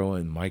macro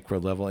and micro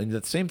level, and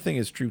the same thing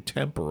is true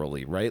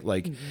temporally, right?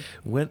 Like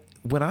when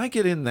I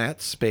get in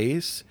that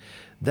space,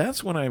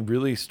 that's when I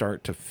really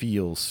start to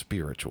feel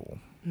spiritual.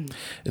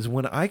 Is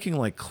when I can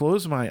like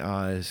close my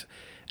eyes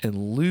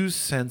and lose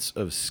sense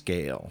of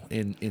scale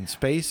in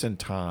space and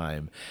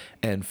time,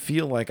 and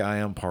feel like I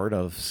am part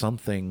of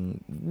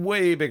something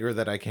way bigger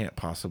that I can't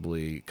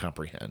possibly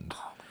comprehend.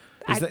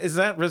 Does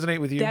that resonate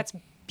with you? That's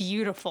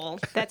beautiful.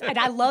 And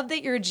I love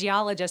that you're a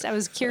geologist. I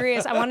was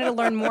curious. I wanted to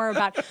learn more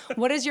about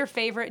what is your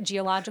favorite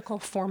geological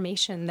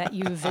formation that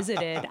you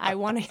visited.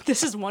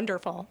 This is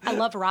wonderful. I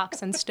love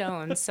rocks and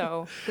stones,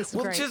 so this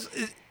is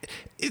great.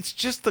 It's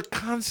just the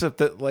concept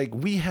that like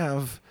we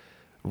have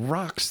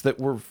rocks that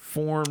were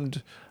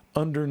formed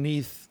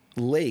underneath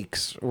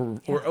lakes or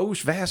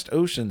vast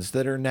oceans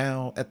that are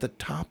now at the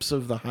tops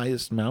of the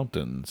highest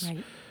mountains.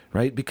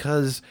 Right?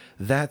 Because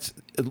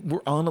we're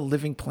on a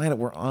living planet.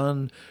 We're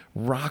on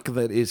rock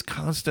that is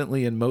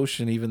constantly in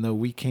motion, even though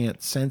we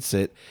can't sense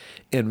it.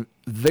 And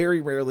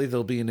very rarely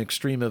there'll be an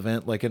extreme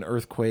event like an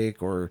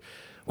earthquake or,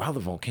 wow, the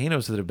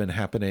volcanoes that have been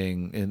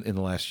happening in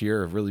the last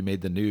year have really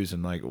made the news.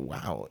 And like,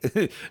 wow,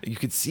 you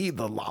could see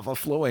the lava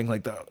flowing,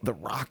 like the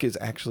rock is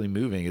actually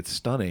moving. It's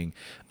stunning.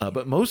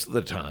 But most of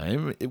the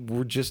time,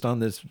 we're just on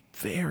this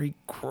very,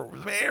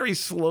 very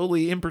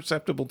slowly,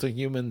 imperceptible to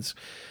humans,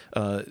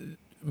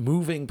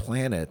 moving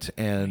planet,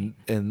 and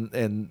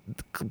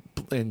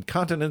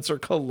continents are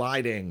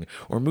colliding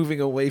or moving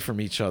away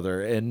from each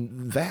other, and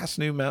vast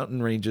new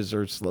mountain ranges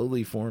are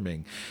slowly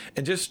forming,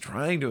 and just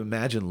trying to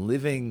imagine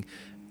living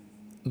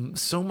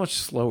so much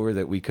slower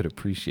that we could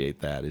appreciate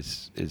that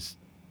is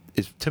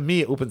to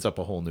me, it opens up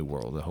a whole new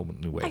world, a whole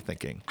new way of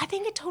thinking. I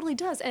think it totally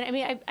does. And I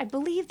mean, I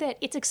believe that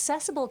it's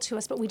accessible to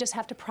us, but we just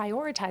have to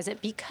prioritize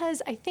it,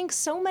 because I think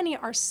so many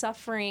are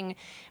suffering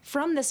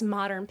from this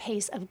modern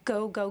pace of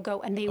go, go,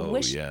 go, and they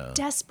wish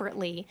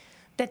desperately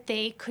that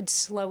they could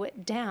slow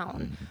it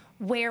down.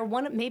 Where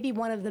maybe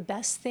one of the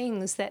best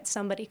things that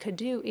somebody could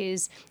do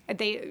is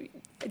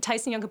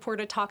Tyson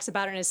Yunkaporta talks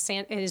about it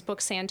in his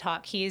book Sand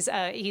Talk. He's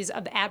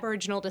of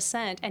Aboriginal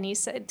descent, and he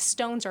said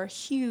stones are a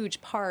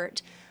huge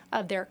part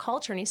of their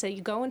culture. And he said,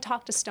 you go and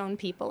talk to stone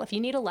people. If you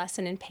need a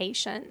lesson in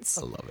patience,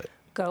 I love it.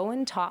 Go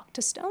and talk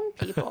to stone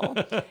people.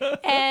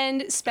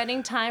 And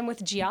spending time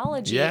with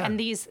geology and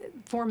these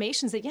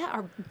formations that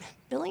are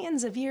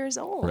billions of years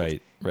old.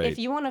 Right. If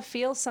you want to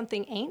feel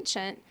something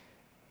ancient,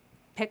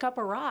 pick up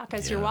a rock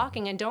as you're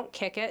walking, and don't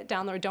kick it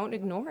down there. Don't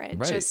ignore it.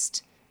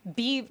 Just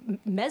be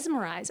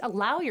mesmerized.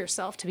 Allow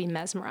yourself to be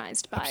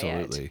mesmerized by it.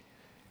 Absolutely.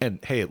 And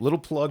hey, a little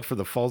plug for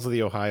the Falls of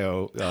the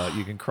Ohio.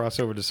 You can cross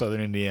over to southern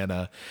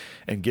Indiana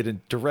and get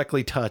in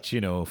directly touch,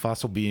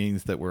 fossil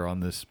beings that were on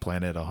this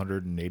planet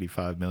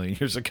 185 million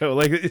years ago.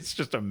 Like, it's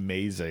just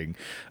amazing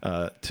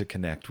to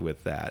connect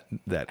with that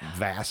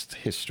vast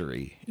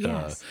history.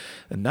 Yes.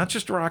 And not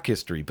just rock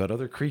history, but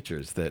other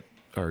creatures that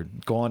are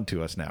gone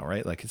to us now,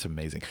 right? Like, it's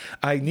amazing.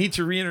 I need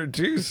to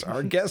reintroduce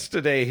our guest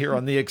today here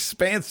on the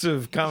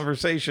expansive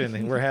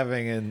conversation we're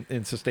having in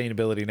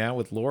Sustainability Now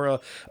with Laura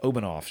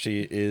Obanoff.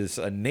 She is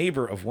a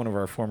neighbor of one of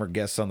our former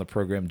guests on the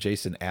program,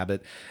 Jason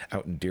Abbott,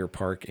 out in Deer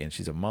Park, and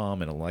she's a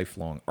mom and a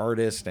lifelong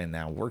artist, and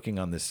now working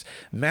on this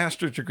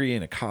master's degree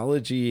in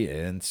ecology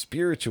and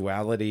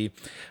spirituality.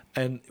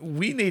 And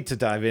we need to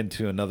dive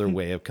into another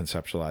way of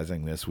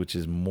conceptualizing this, which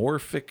is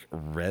morphic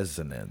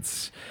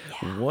resonance.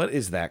 Yeah. What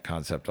is that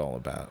concept all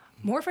about?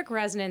 Morphic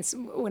resonance,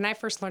 when I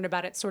first learned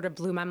about it, sort of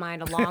blew my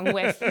mind, along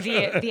with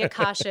the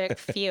Akashic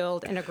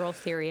field integral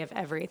theory of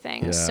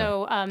everything. Yeah.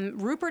 So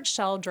Rupert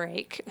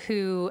Sheldrake,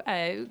 who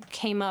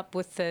came up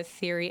with the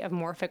theory of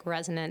morphic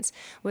resonance,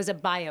 was a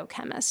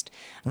biochemist.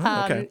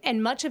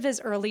 And much of his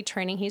early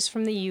training, he's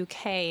from the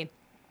UK,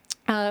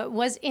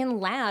 was in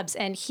labs,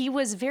 and he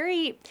was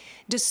very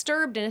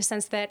disturbed in a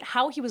sense that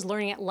how he was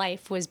learning at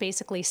life was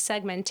basically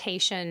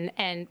segmentation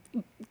and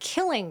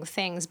killing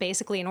things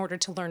basically in order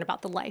to learn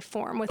about the life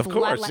form. Of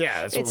course,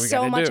 that's it's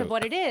so much of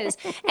what it is.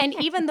 And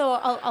even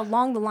though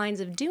along the lines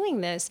of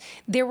doing this,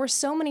 there were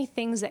so many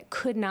things that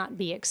could not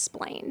be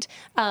explained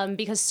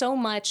because so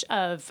much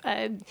of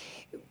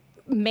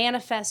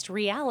manifest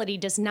reality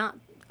does not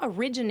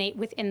originate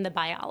within the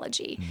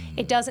biology.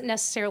 It doesn't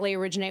necessarily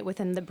originate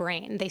within the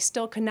brain. They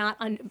still could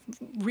not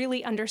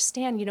really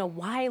understand,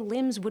 why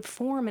limbs would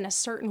form in a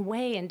certain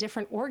way in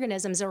different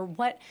organisms, or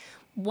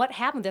what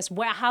happened to this.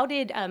 How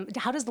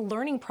does the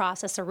learning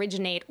process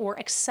originate or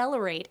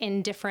accelerate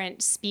in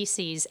different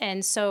species?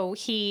 And so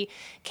he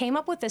came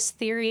up with this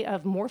theory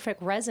of morphic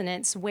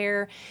resonance,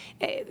 where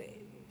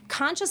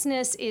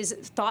consciousness is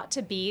thought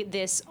to be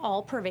this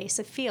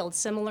all-pervasive field,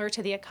 similar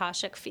to the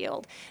Akashic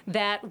field,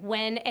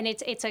 and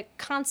it's a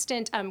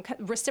constant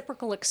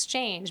reciprocal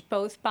exchange,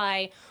 both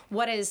by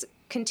what is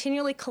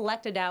continually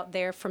collected out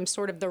there from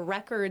sort of the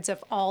records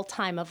of all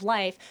time of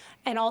life,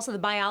 and also the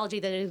biology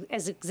that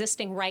is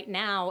existing right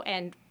now,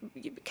 and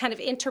kind of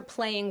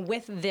interplaying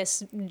with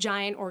this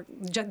giant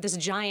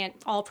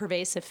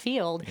all-pervasive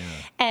field. Yeah.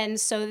 And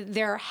so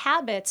there are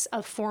habits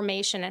of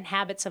formation and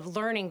habits of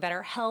learning that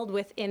are held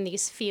within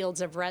these fields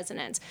of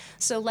resonance.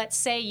 So let's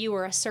say you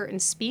are a certain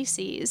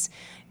species.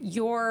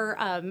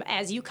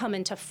 As you come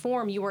into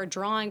form, you are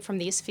drawing from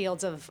these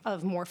fields of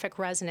morphic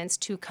resonance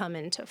to come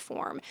into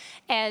form.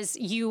 As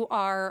you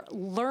are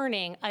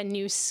learning a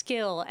new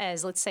skill,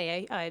 as let's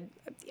say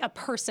a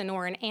person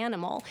or an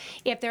animal,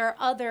 if there are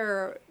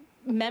other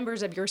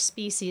members of your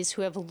species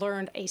who have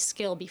learned a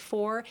skill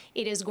before,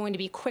 it is going to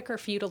be quicker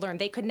for you to learn.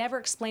 They could never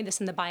explain this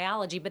in the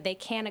biology, but they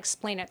can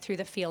explain it through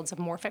the fields of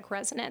morphic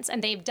resonance.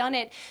 And they've done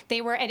it.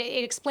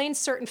 It explains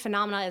certain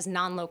phenomena as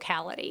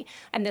non-locality.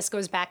 And this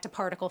goes back to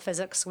particle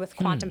physics with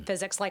quantum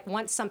physics. Like,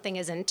 once something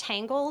is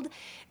entangled,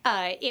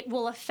 it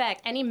will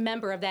affect any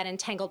member of that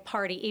entangled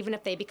party, even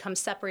if they become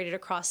separated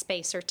across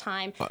space or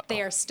time,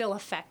 they are still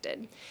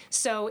affected.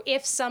 So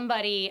if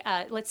somebody,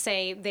 let's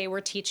say they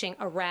were teaching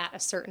a rat a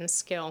certain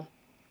skill,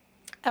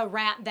 a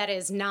rat that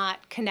is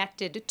not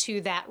connected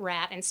to that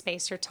rat in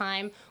space or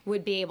time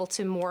would be able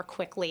to more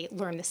quickly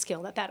learn the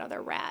skill that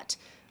other rat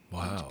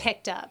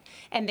picked up.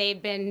 And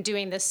they've been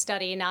doing this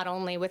study not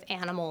only with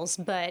animals,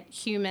 but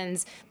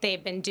humans.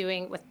 They've been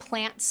doing with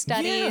plant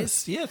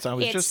studies. Yes, I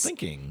was just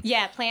thinking.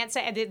 Yeah, plants.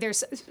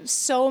 There's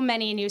so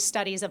many new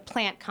studies of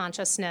plant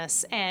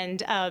consciousness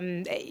and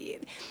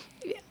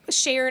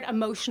shared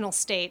emotional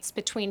states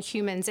between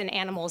humans and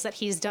animals that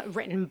he's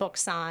written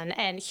books on,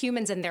 and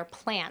humans and their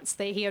plants.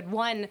 He had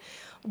one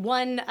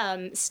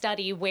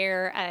study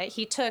where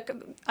he took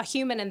a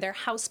human and their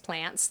house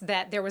plants,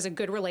 that there was a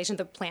good relation,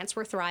 the plants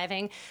were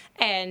thriving,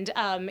 and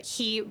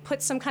he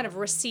put some kind of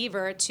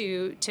receiver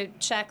to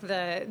check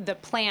the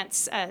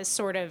plants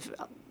sort of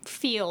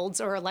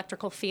fields or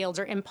electrical fields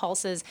or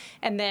impulses,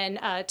 and then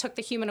took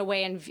the human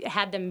away and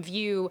had them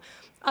view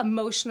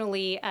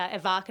emotionally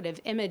evocative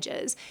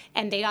images,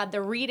 and they had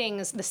the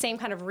readings, the same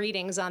kind of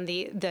readings on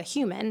the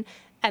human,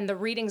 and the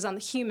readings on the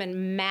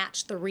human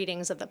matched the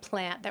readings of the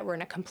plant that were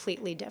in a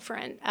completely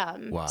different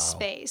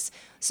space.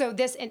 So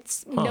this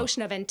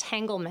notion of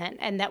entanglement,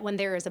 and that when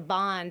there is a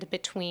bond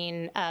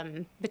between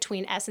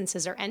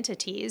essences or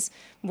entities,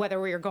 whether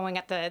we're going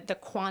at the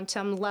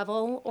quantum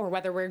level or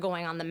whether we're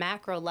going on the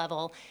macro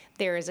level,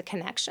 there is a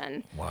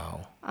connection.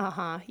 Wow.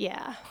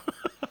 Yeah.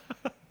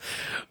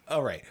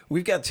 All right.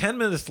 We've got 10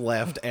 minutes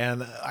left,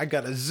 and I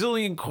got a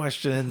zillion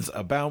questions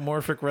about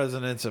morphic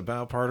resonance,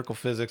 about particle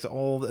physics,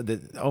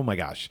 oh my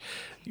gosh.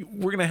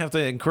 We're going to have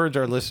to encourage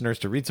our listeners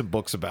to read some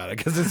books about it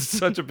because it's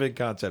such a big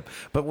concept.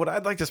 But what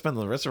I'd like to spend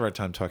the rest of our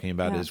time talking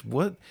about is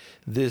what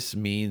this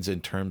means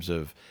in terms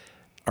of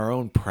our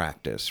own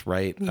practice,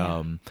 right?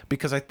 Yeah.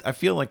 Because I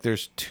feel like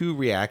there's two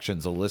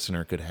reactions a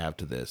listener could have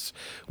to this.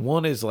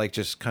 One is like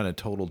just kind of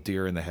total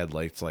deer in the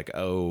headlights, like,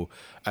 oh,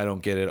 I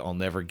don't get it. I'll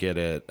never get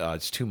it.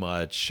 It's too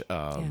much.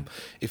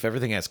 If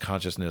everything has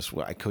consciousness,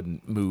 well, I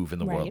couldn't move in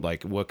the world.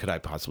 Like, what could I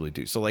possibly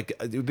do? So, like,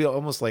 it would be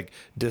almost like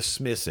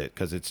dismiss it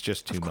because it's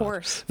just too much. Of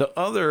course. The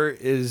other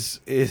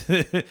is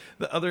the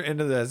other end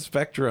of that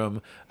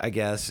spectrum, I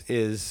guess,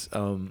 is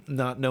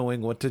not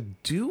knowing what to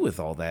do with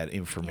all that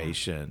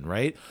information,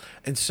 right?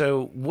 And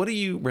so what do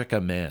you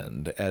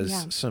recommend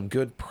as some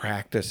good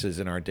practices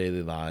in our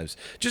daily lives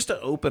just to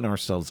open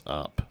ourselves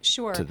up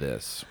to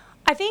this?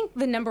 I think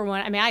the number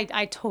one, I mean,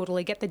 I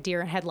totally get the deer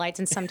in headlights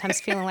and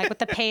sometimes feeling like with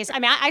the pace. I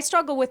mean, I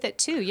struggle with it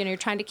too. You know, you're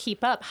trying to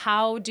keep up.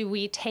 How do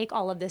we take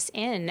all of this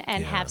in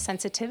and have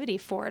sensitivity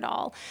for it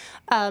all?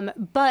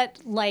 But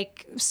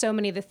like so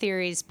many of the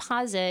theories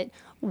posit,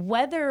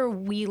 whether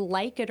we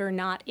like it or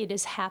not, it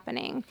is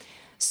happening.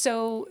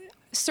 So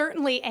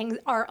certainly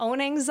our own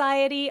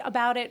anxiety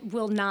about it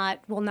will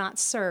not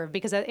serve,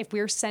 because if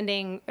we're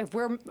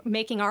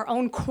making our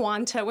own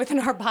quanta within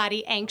our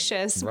body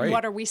anxious,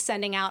 what are we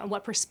sending out, and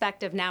what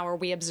perspective now are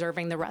we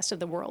observing the rest of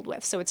the world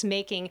with? So it's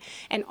making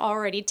an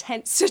already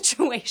tense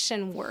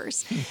situation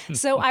worse.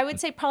 So I would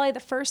say probably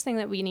the first thing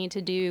that we need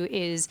to do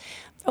is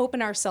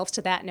open ourselves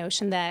to that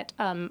notion that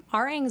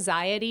our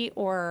anxiety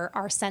or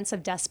our sense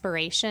of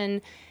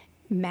desperation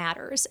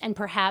matters, and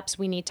perhaps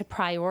we need to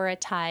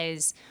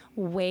prioritize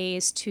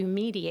ways to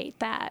mediate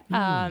that.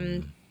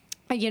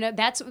 You know,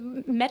 that's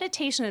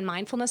meditation and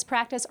mindfulness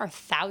practice are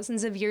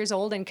thousands of years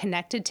old and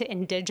connected to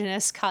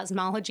indigenous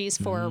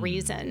cosmologies for a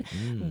reason,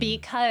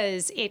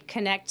 because it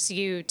connects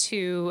you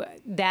to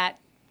that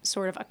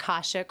sort of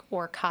Akashic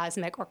or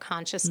cosmic or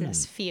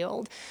consciousness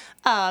field,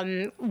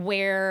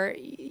 where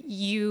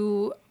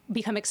you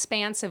become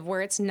expansive,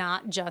 where it's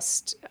not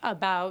just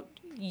about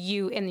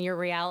you and your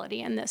reality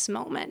in this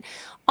moment.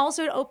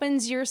 Also, it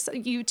opens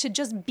you to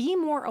just be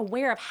more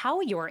aware of how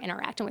you're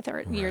interacting with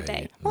your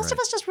day. Most of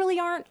us just really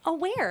aren't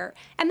aware,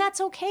 and that's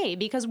okay,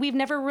 because we've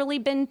never really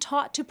been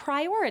taught to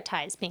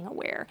prioritize being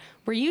aware.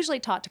 We're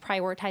usually taught to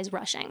prioritize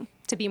rushing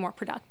to be more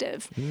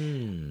productive.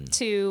 I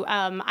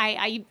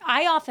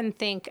often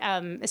think,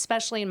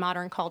 especially in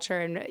modern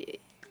culture,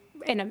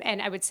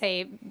 and I would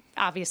say,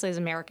 obviously, as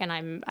American,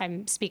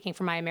 I'm speaking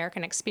from my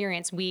American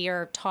experience, we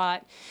are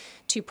taught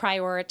to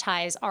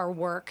prioritize our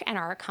work and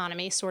our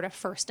economy sort of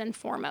first and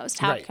foremost.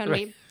 How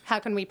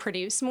can we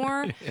produce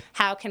more?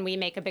 How can we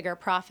make a bigger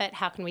profit?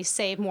 How can we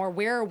save more?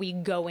 Where are we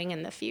going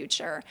in the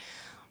future?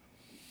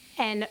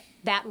 And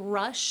that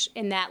rush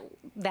in that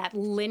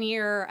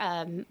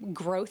linear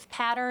growth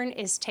pattern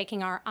is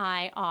taking our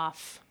eye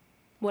off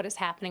what is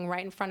happening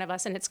right in front of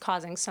us, and it's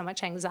causing so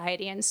much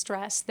anxiety and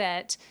stress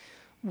that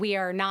we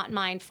are not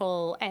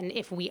mindful, and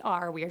if we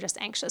are just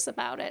anxious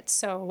about it.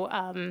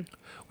 So,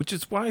 which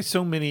is why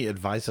so many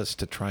advise us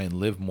to try and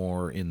live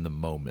more in the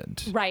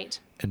moment, right,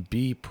 and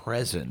be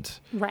present,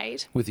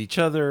 right, with each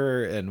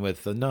other and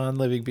with the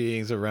non-living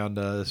beings around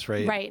us,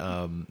 right,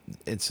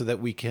 and so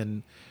that we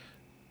can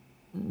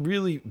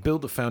really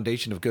build a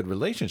foundation of good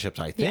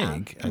relationships. I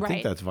think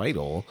that's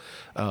vital.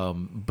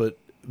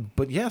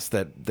 But yes,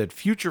 that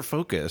future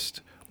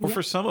focused. Or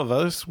for some of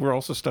us, we're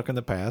also stuck in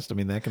the past. I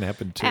mean, that can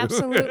happen too.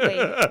 Absolutely.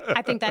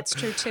 I think that's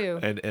true too.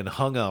 And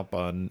hung up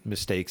on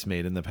mistakes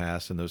made in the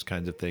past and those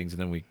kinds of things.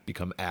 And then we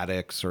become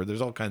addicts, or there's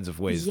all kinds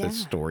of ways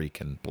this story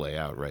can play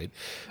out, right?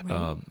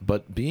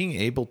 But being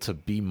able to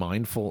be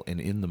mindful and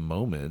in the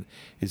moment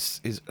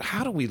is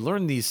how do we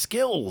learn these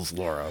skills,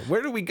 Laura?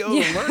 Where do we go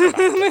to learn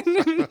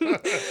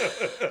about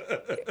this?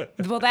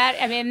 Well,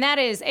 that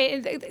is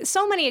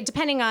so many,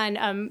 depending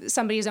on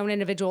somebody's own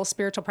individual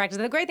spiritual practice.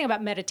 The great thing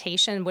about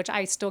meditation, which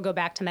I still go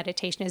back to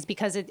meditation, is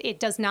because it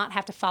does not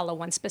have to follow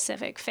one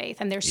specific faith.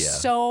 And there's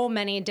so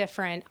many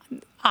different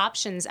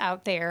options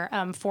out there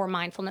for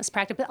mindfulness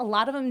practice. But a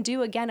lot of them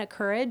do, again,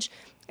 encourage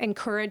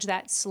encourage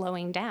that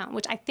slowing down,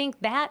 which I think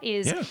that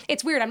is,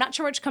 it's weird. I'm not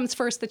sure which comes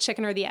first, the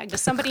chicken or the egg.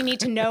 Does somebody need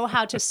to know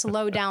how to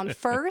slow down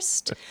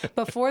first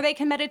before they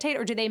can meditate,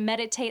 or do they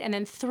meditate and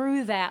then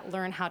through that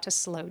learn how to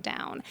slow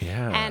down?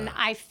 And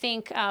I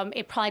think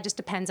it probably just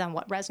depends on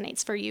what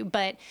resonates for you.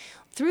 But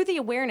through the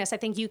awareness, I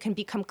think you can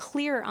become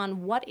clear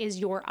on what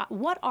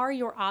are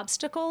your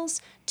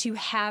obstacles to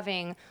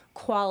having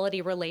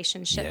quality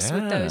relationships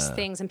with those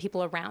things and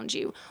people around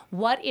you.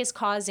 What is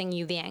causing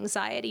you the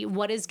anxiety?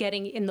 What is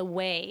getting in the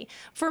way?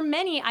 For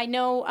many, I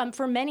know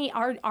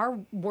our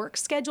work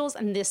schedules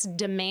and this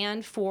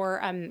demand for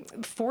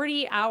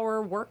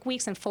 40-hour work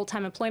weeks and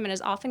full-time employment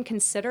is often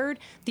considered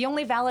the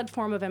only valid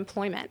form of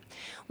employment,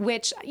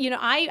 which,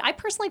 I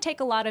personally take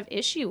a lot of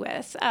issue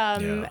with.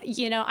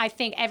 I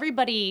think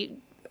everybody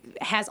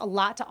has a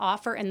lot to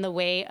offer in the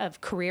way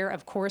of career,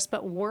 of course,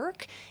 but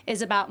work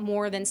is about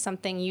more than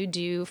something you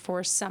do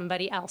for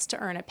somebody else to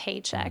earn a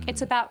paycheck.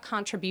 It's about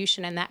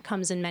contribution, and that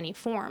comes in many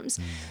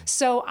forms.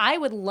 So I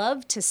would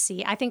love to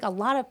see, I think a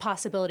lot of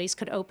possibilities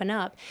could open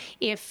up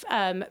if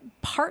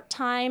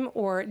part-time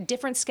or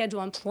different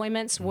schedule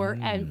employments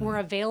were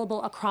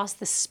available across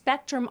the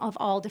spectrum of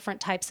all different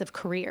types of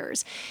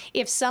careers.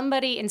 If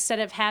somebody, instead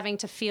of having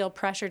to feel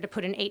pressure to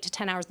put in 8 to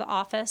 10 hours at the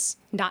office,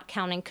 not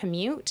counting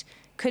commute,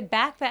 could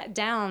back that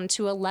down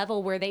to a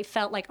level where they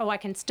felt like, I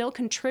can still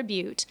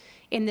contribute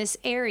in this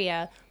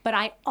area, but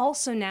I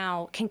also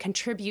now can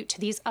contribute to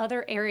these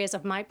other areas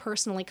of my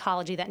personal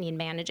ecology that need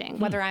managing,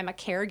 whether I'm a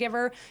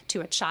caregiver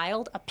to a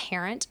child, a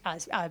parent,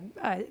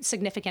 a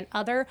significant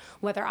other,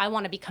 whether I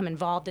want to become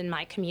involved in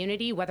my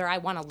community, whether I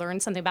want to learn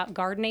something about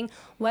gardening,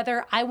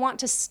 whether I want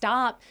to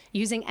stop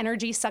using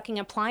energy-sucking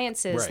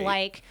appliances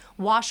like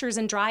washers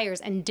and dryers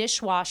and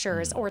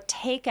dishwashers or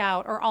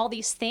takeout or all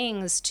these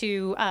things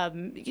to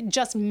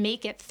just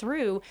make it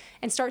through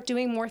and start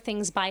doing more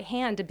things by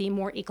hand to be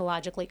more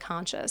ecologically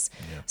conscious.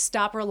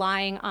 Stop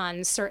relying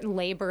on certain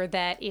labor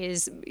that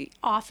is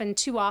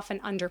too often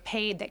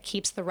underpaid, that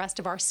keeps the rest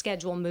of our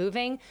schedule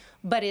moving,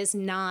 but is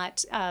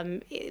not,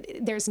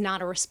 there's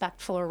not a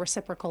respectful or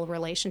reciprocal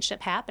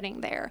relationship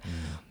happening there.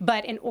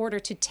 But in order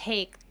to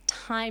take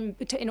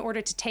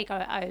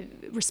a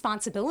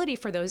responsibility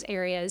for those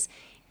areas,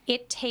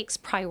 it takes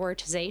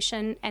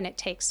prioritization and it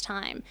takes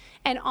time.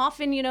 And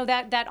often,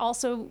 that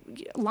also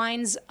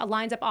lines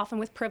up often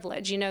with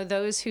privilege.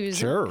 Those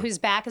whose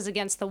back is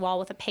against the wall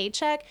with a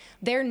paycheck,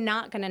 they're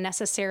not going to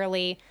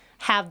necessarily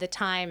have the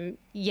time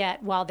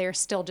yet while they're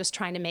still just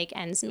trying to make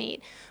ends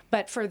meet.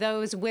 But for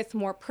those with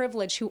more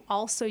privilege, who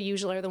also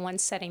usually are the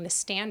ones setting the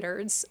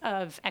standards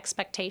of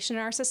expectation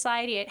in our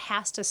society, it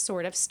has to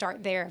sort of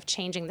start there of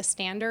changing the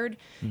standard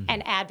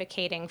and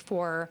advocating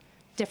for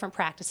different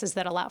practices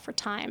that allow for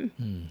time,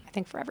 I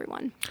think, for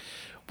everyone.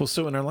 Well,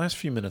 so in our last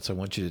few minutes, I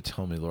want you to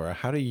tell me, Laura,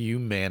 how do you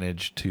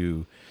manage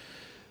to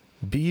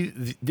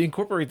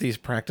incorporate these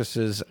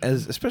practices,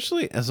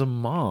 especially as a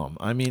mom?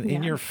 I mean,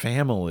 in your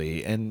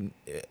family, and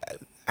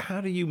how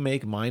do you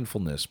make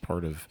mindfulness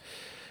part of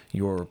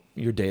your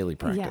daily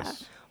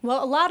practice?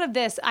 Well, a lot of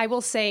this, I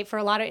will say, for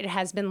a lot of it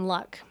has been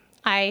luck.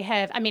 It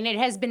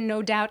has been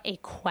no doubt a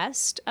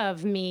quest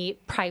of me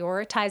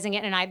prioritizing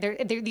it.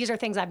 And these are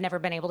things I've never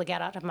been able to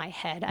get out of my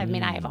head. I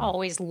mean, I've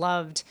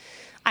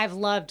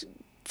loved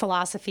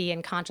philosophy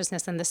and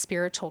consciousness and the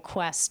spiritual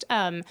quest.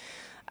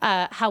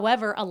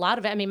 However, a lot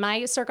of it,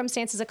 my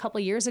circumstances a couple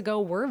of years ago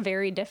were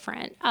very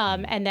different.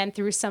 And then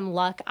through some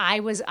luck, I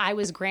was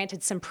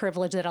granted some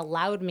privilege that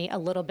allowed me a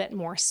little bit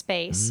more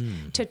space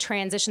to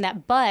transition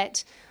that.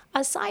 But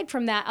aside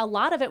from that, a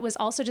lot of it was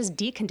also just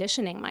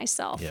deconditioning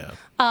myself.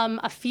 During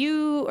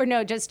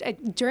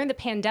the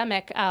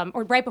pandemic,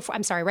 right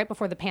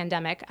before the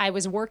pandemic, I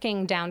was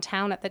working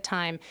downtown at the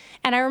time.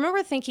 And I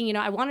remember thinking,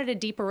 I wanted a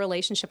deeper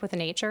relationship with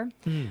nature.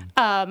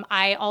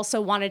 I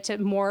also wanted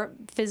more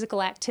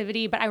physical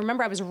activity, but I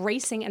remember I was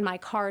racing in my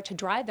car to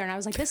drive there, and I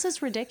was like, this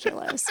is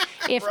ridiculous.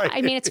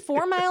 It's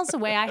 4 miles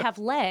away, I have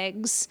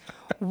legs.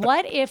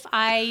 What if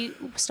I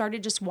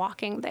started just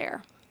walking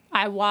there?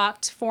 I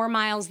walked 4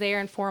 miles there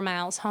and 4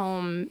 miles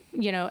home,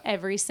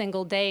 every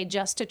single day,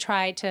 just to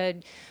try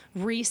to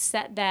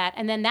reset that.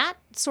 And then that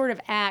sort of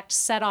act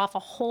set off a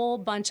whole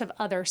bunch of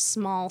other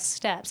small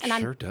steps. And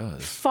I'm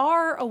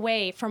far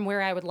away from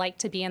where I would like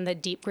to be in the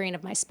deep green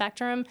of my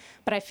spectrum,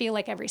 but I feel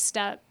like every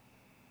step,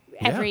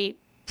 every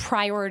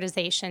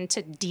prioritization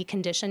to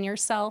decondition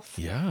yourself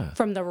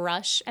from the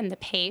rush and the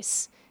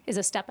pace is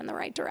a step in the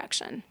right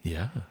direction.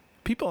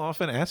 People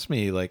often ask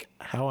me, like,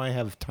 how I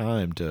have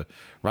time to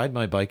ride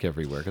my bike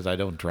everywhere because I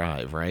don't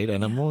drive, right?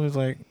 And I'm always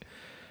like,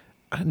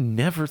 I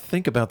never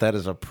think about that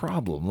as a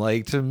problem.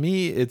 Like, to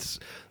me, it's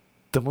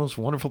the most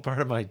wonderful part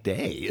of my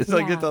day. It's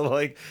like get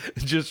to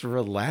just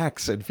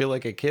relax and feel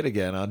like a kid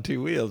again on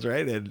 2 wheels,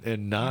 right?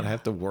 And not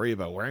have to worry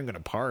about where I'm going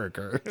to park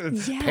or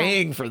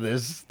paying for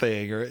this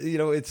thing, or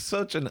it's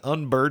such an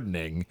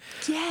unburdening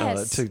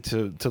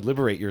to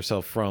liberate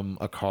yourself from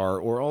a car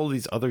or all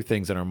these other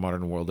things in our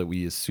modern world that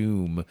we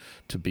assume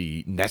to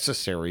be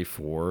necessary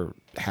for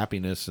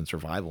happiness and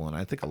survival. And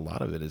I think a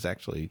lot of it is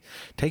actually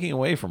taking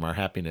away from our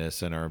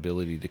happiness and our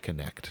ability to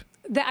connect.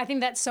 I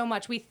think that's so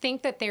much. We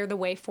think that they're the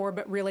way forward,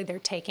 but really they're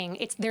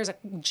there's a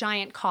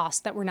giant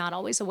cost that we're not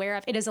always aware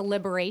of. It is a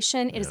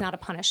liberation. It is not a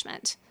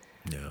punishment.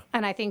 Yeah.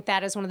 And I think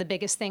that is one of the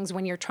biggest things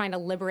when you're trying to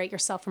liberate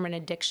yourself from an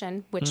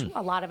addiction, which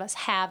a lot of us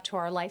have to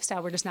our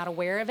lifestyle. We're just not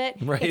aware of it.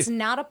 Right. It's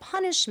not a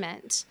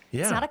punishment.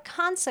 Yeah. It's not a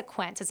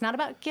consequence. It's not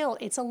about guilt.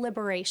 It's a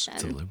liberation.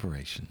 It's a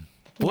liberation.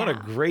 What a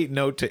great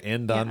note to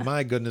end on.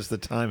 My goodness, the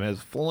time has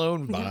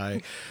flown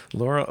by.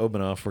 Laura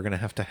Obanoff, we're going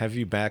to have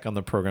you back on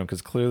the program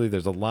because clearly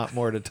there's a lot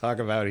more to talk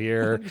about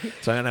here.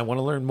 And I want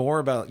to learn more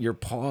about your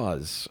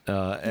pause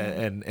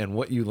and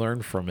what you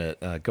learned from it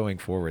going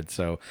forward.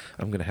 So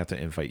I'm going to have to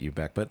invite you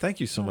back. But thank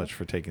you so much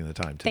for taking the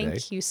time today.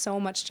 Thank you so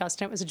much,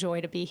 Justin. It was a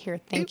joy to be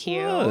here. Thank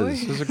you.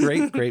 It was a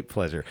great, great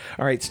pleasure.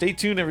 All right, stay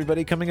tuned,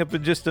 everybody. Coming up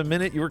in just a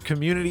minute, your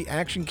community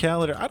action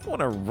calendar. I don't want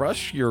to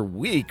rush your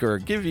week or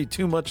give you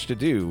too much to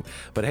do.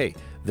 But hey,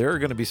 there are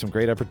going to be some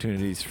great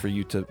opportunities for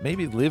you to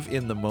maybe live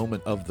in the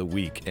moment of the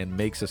week and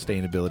make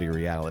sustainability a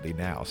reality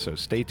now. So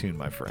stay tuned,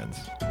 my friends.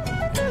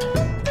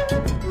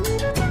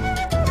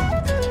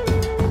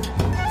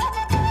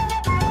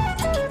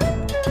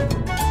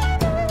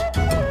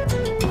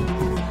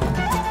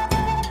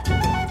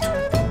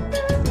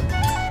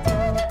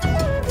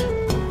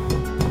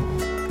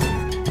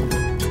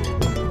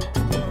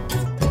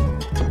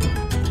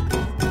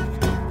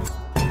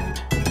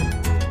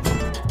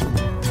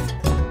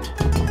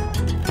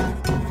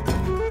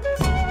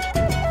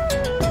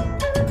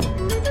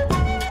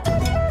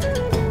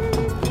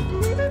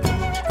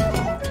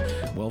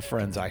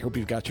 Friends, I hope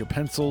you've got your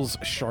pencils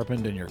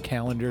sharpened and your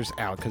calendars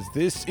out because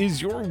this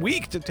is your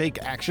week to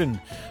take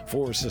action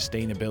for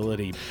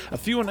sustainability. A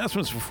few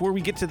announcements before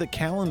we get to the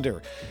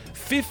calendar.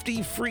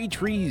 50 free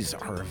trees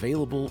are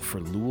available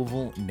for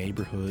Louisville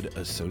neighborhood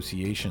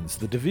associations.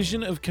 The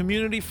Division of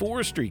Community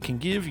Forestry can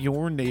give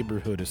your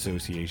neighborhood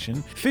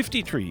association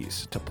 50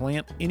 trees to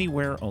plant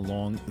anywhere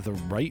along the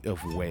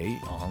right-of-way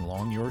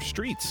along your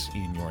streets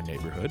in your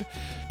neighborhood.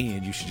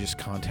 And you should just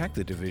contact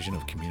the Division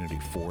of Community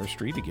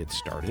Forestry to get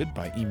started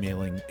by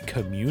emailing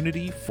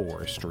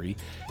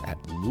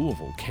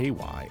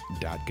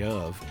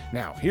communityforestry@louisvilleky.gov.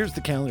 Now, here's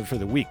the calendar for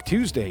the week.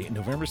 Tuesday,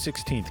 November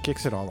 16th,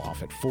 kicks it all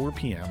off at 4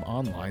 p.m.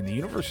 online. The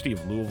University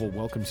of Louisville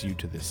welcomes you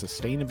to the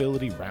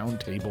Sustainability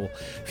Roundtable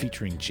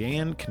featuring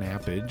Jan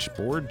Knappage,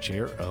 board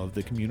chair of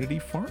the Community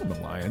Farm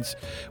Alliance,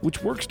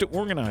 which works to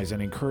organize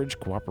and encourage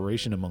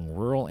cooperation among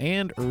rural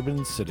and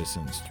urban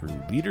citizens through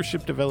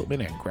leadership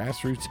development and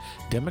grassroots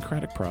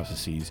democratic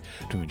processes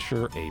to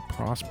ensure a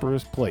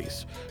prosperous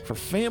place for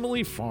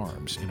family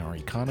farms in our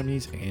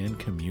economies and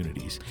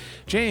communities.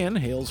 Jan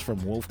hails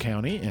from Wolfe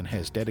County and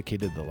has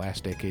dedicated the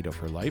last decade of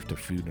her life to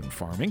food and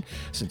farming.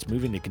 Since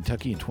moving to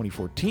Kentucky in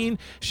 2014,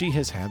 she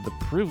has had the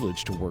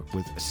privilege to work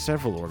with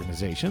several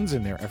organizations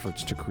in their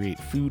efforts to create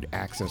food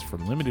access for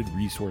limited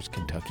resource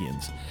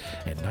Kentuckians.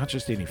 And not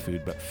just any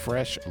food, but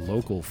fresh,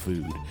 local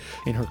food.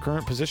 In her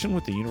current position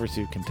with the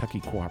University of Kentucky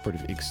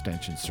Cooperative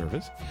Extension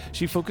Service,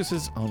 she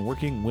focuses on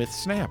working with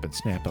SNAP and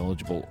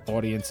SNAP-eligible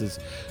audiences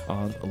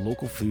on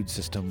local food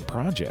system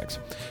projects.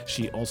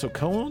 She also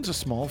co-owns a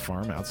small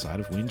farm outside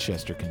of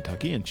Winchester,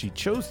 Kentucky, and she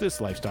chose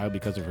this lifestyle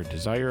because of her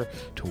desire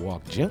to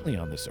walk gently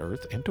on this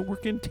earth and to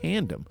work in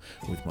tandem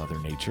with Mother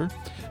Nature.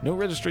 No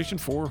registration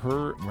for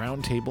her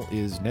roundtable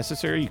is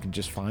necessary. You can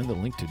just find the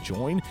link to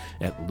join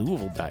at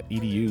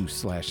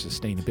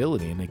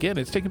louisville.edu/sustainability. And again,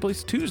 it's taking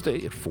place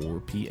Tuesday at 4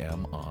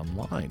 p.m.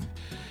 online.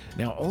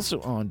 Now, also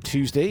on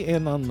Tuesday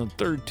and on the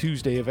third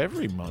Tuesday of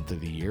every month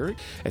of the year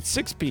at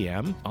 6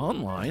 p.m.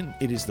 online,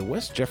 it is the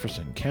West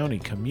Jefferson County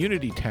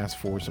Community Task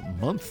Force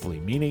monthly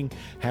meeting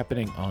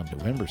happening on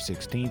November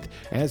 16th.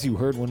 As you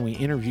heard when we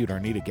interviewed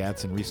Arnita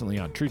Gadsden recently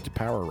on Truth to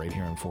Power right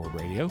here on Forward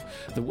Radio,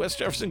 the West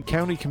Jefferson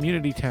County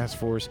Community Task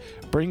Force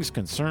brings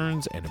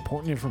concerns and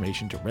important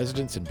information to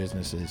residents and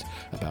businesses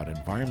about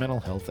environmental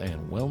health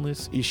and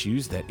wellness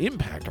issues that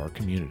impact our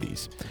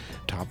communities.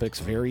 Topics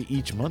vary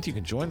each month. You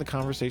can join the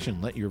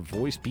conversation, let your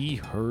voice be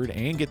heard,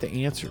 and get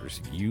the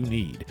answers you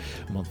need.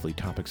 Monthly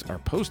topics are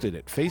posted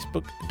at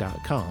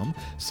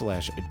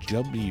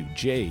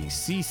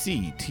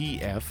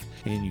facebook.com/WJCCTF,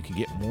 and you can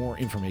get more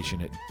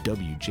information at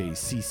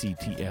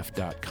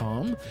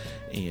WJCCTF.com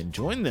and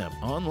join them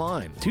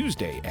online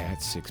Tuesday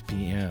at 6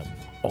 p.m.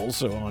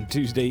 Also on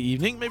Tuesday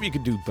evening, maybe you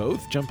could do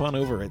both, jump on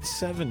over at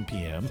 7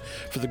 p.m.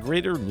 for the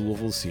Greater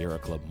Louisville Sierra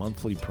Club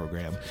monthly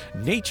program,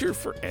 Nature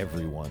for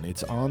Everyone.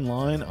 It's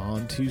online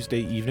on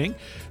Tuesday evening.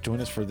 Join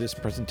us for this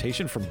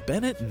presentation from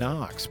Bennett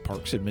Knox,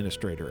 Parks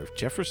Administrator of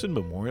Jefferson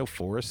Memorial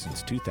Forest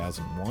since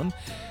 2001.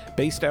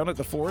 Based out at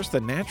the forest,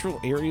 the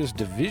Natural Areas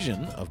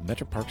Division of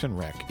Metro Parks and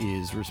Rec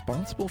is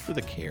responsible for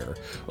the care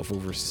of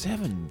over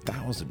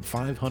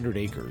 7,500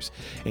 acres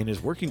and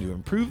is working to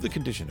improve the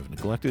condition of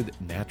neglected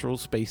natural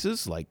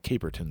spaces like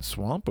Caperton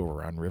Swamp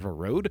over on River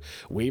Road,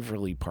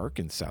 Waverly Park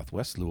in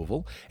southwest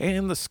Louisville,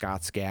 and the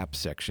Scotts Gap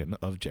section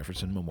of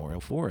Jefferson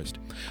Memorial Forest.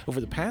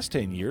 Over the past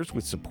 10 years,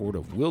 with support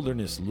of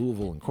Wilderness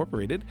Louisville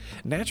Incorporated,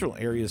 Natural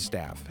Areas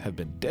staff have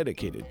been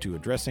dedicated to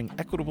addressing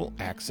equitable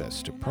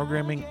access to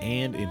programming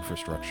and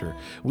infrastructure. infrastructure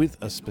with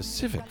a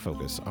specific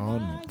focus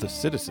on the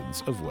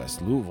citizens of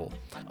West Louisville.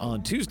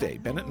 On Tuesday,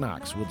 Bennett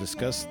Knox will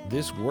discuss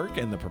this work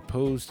and the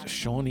proposed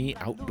Shawnee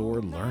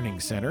Outdoor Learning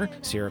Center.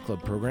 Sierra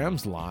Club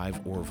programs, live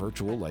or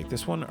virtual like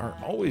this one, are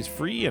always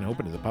free and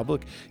open to the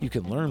public. You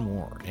can learn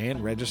more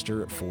and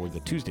register for the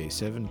Tuesday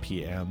 7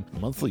 p.m.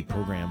 monthly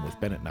program with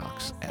Bennett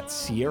Knox at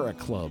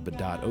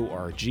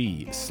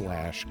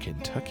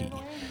sierraclub.org/Kentucky.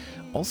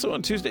 Also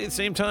on Tuesday at the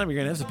same time, you're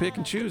going to have to pick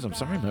and choose. I'm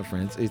sorry, my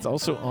friends. It's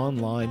also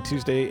online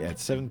Tuesday at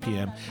 7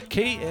 p.m.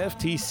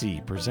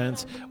 KFTC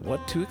presents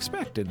What to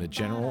Expect in the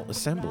General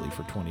Assembly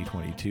for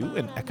 2022,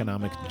 an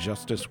economic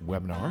justice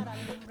webinar.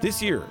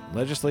 This year,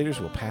 legislators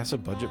will pass a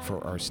budget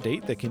for our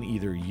state that can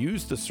either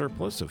use the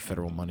surplus of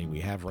federal money we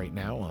have right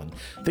now on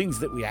things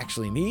that we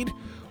actually need,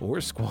 or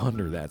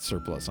squander that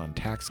surplus on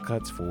tax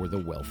cuts for the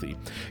wealthy.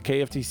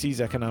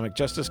 KFTC's Economic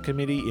Justice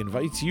Committee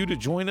invites you to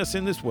join us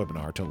in this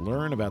webinar to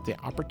learn about the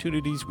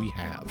opportunities we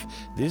have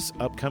this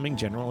upcoming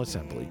General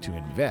Assembly to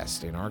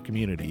invest in our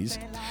communities.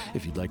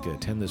 If you'd like to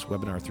attend this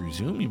webinar through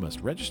Zoom, you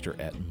must register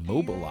at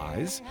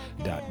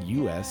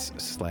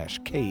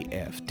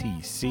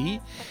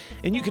mobilize.us/KFTC,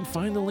 and you can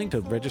find the link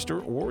to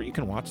register, or you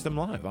can watch them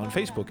live on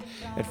Facebook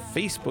at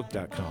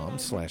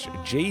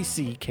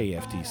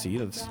facebook.com/JCKFTC.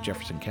 That's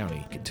Jefferson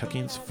County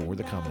Kentuckians for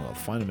the Commonwealth.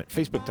 Find them at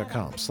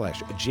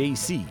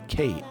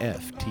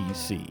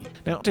facebook.com/JCKFTC.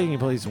 Now, taking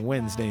place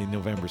Wednesday,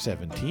 November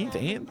 17th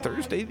and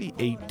Thursday, the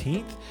 18th,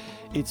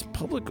 it's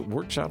public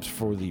workshops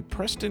for the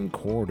Preston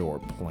Corridor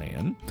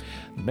Plan.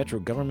 The Metro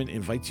government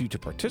invites you to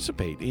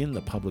participate in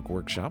the public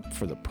workshop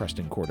for the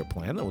Preston Corridor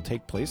Plan that will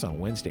take place on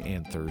Wednesday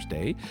and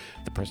Thursday.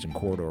 The Preston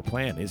Corridor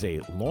Plan is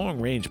a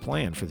long-range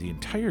plan for the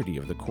entirety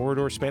of the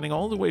corridor, spanning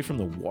all the way from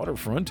the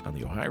waterfront on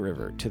the Ohio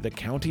River to the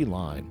county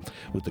line,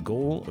 with the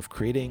goal of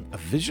creating a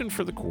vision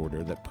for the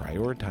corridor that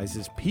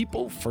prioritizes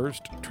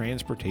people-first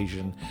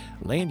transportation,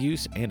 land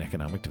use, and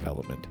economic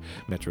development.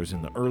 Metro's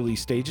in the early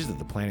stages of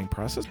the planning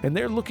process, and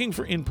they're looking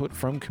for input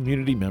from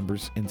community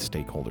members and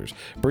stakeholders.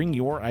 Bring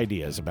your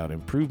ideas about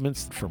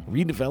improvements, from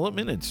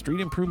redevelopment and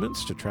street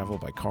improvements to travel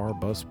by car,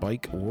 bus,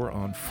 bike, or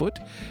on foot.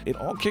 It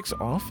all kicks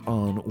off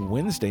on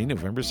Wednesday,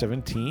 November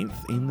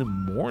 17th in the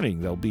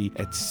morning. They'll be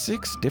at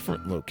 6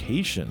 different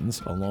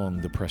locations along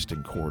the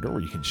Preston Corridor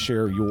where you can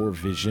share your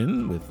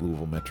vision with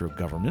Louisville Metro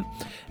government.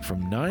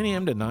 From 9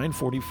 a.m. to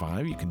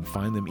 9:45, you can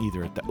find them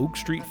either at the Oak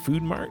Street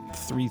Food Mart,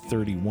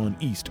 331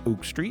 East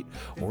Oak Street,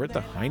 or at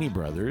the Heine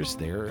Brothers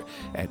there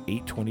at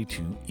 822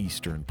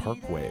 Eastern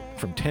Parkway.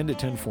 From 10 to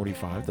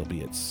 10:45, they'll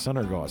be at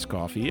Sunnergoss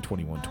Coffee at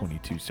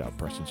 2122 South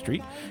Preston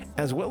Street,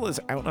 as well as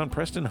out on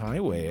Preston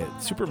Highway at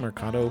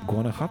Supermercado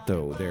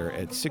Guanajuato there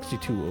at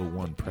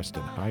 6201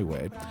 Preston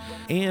Highway.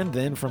 And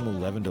then from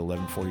 11 to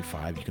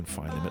 11:45, you can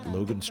find them at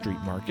Logan Street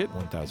Market,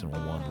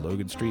 1001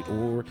 Logan Street,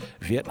 or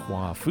Viet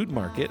Hoa Food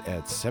Market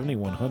at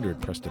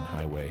 7100 Preston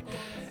Highway.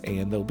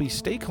 And there'll be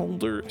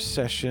stakeholder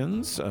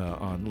sessions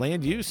on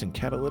land use and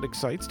catalytic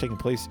sites taking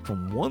place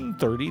from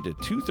 1:30 to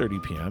 2:30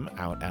 p.m.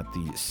 out at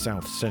the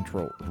South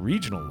Central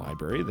Regional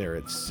Library there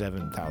at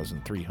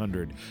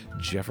 7300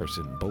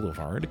 Jefferson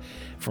Boulevard.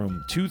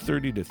 From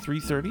 2:30 to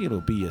 3:30,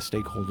 it'll be a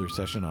stakeholder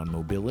session on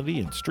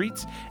mobility and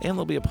streets, and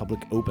there'll be a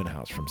public open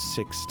house from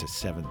 6 to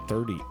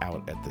 7:30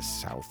 out at the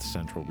South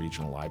Central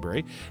Regional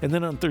Library. And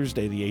then on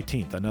Thursday, the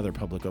 18th, another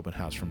public open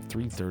house from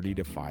 3:30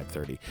 to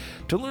 5:30.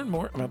 To learn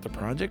more about the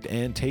project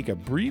and take a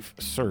brief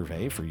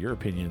survey for your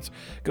opinions,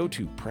 go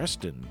to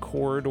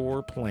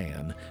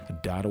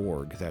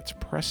PrestonCorridorPlan.org. That's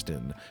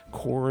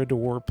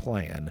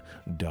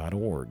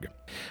PrestonCorridorPlan.org.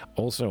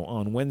 Also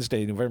on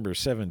Wednesday, November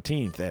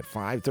 17th at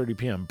 5:30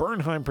 p.m.,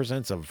 Bernheim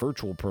presents a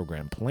virtual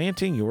program,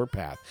 Planting Your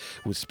Path,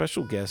 with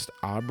special guest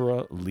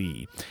Abra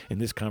Lee. In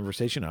this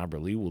conversation, Abra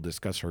Lee will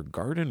discuss her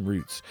garden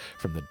roots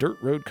from the dirt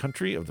road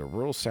country of the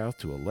rural South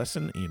to a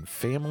lesson in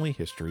family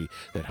history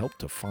that helped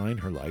define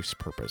her life's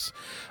purpose.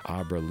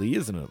 Abra Lee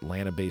is an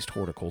Atlanta-based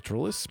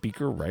horticulturalist,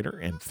 speaker, writer,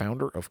 and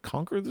founder of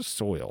Conquer the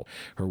Soil.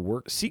 Her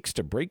work seeks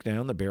to break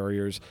down the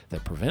barriers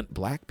that prevent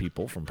Black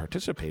people from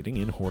participating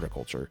in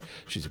horticulture.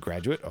 She's a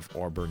graduate of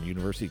Auburn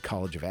University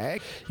College of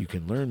Ag. You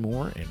can learn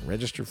more and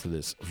register for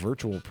this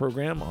virtual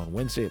program on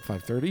Wednesday at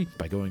 5:30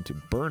 by going to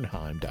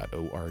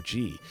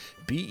bernheim.org.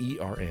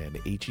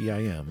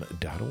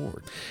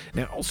 BERNHEIM.org.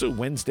 Now, also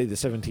Wednesday the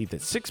 17th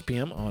at 6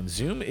 p.m. on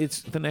Zoom,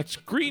 it's the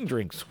next Green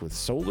Drinks with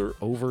Solar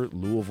Over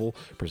Louisville,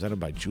 presented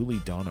by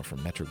Julie Donna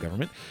from Metro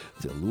Government.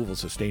 The Louisville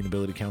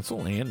Sustainability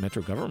Council and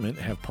Metro Government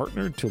have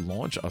partnered to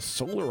launch a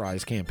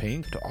Solarize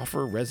campaign to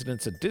offer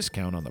residents a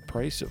discount on the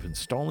price of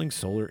installing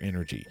solar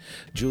energy.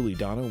 Julie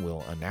Donna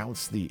will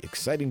announce the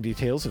exciting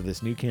details of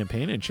this new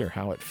campaign and share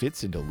how it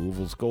fits into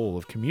Louisville's goal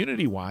of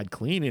community-wide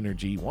clean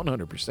energy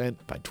 100%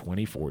 by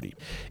 2040.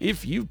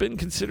 If you've been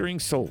considering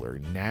solar,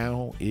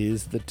 now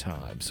is the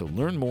time. So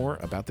learn more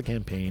about the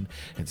campaign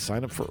and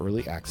sign up for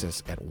early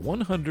access at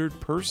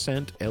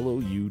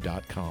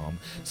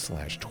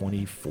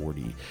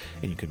 100%LOU.com/2040.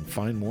 And you can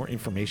find more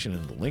information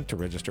and the link to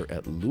register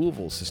at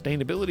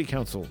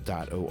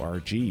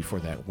LouisvilleSustainabilityCouncil.org for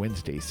that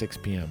Wednesday 6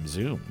 p.m.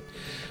 Zoom.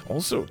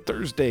 Also,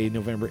 Thursday,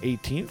 November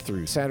 18th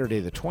through Saturday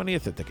the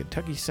 20th at the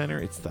Kentucky Center,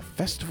 it's the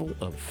Festival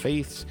of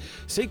Faiths,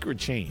 Sacred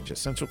Change,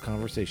 Essential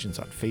Conversations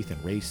on Faith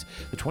and Race.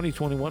 The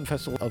 2021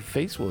 Festival of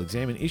Faiths will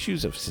examine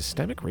issues of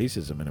systemic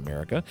racism in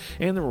America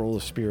and the role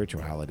of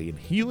spirituality in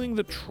healing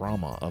the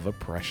trauma of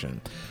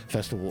oppression.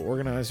 Festival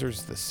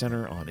organizers, the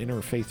Center on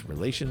Interfaith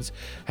Relations,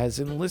 has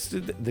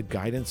enlisted the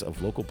guidance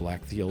of local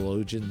Black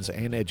theologians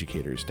and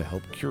educators to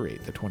help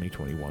curate the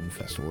 2021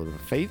 Festival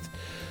of Faith.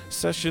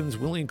 Sessions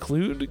will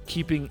include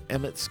Keeping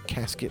Emmett's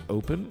Casket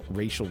Open,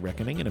 Racial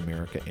Reckoning in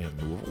America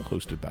and Louisville,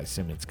 hosted by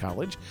Simmons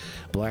College,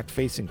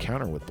 Blackface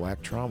Encounter with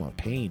Black Trauma,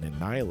 Pain, and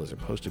Nihilism,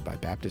 hosted by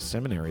Baptist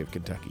Seminary of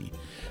Kentucky,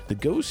 The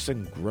Ghosts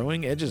and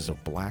Growing Edges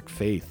of Black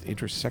Faith,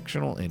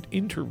 Intersectional and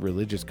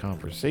Interreligious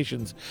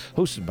Conversations,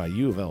 hosted by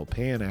U of L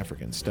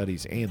Pan-African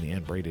Studies and the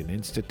Ann Braden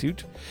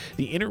Institute,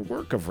 The Inner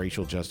Work of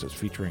Racial Justice,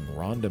 featuring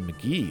Rhonda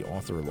McGee,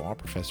 author, law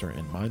professor,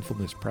 and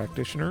mindfulness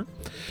practitioner,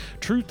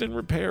 Truth and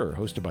Repair,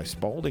 hosted by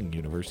Spalding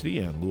University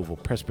and Louisville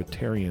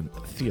Presbyterian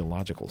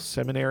Theological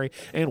Seminary,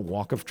 and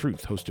Walk of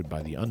Truth, hosted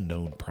by the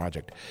Unknown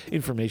Project.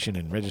 Information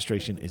and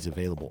registration is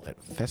available at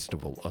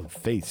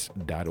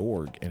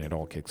festivaloffaiths.org, and it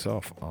all kicks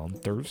off on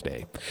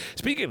Thursday.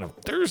 Speaking of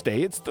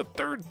Thursday, it's the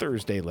third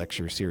Thursday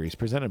lecture series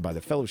presented by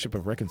the Fellowship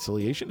of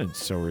Reconciliation and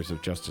Sowers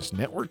of Justice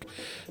Network.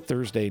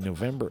 Thursday,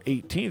 November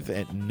 18th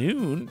at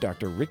noon,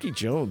 Dr. Ricky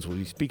Jones will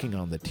be speaking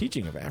on the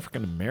teaching of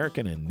African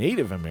American and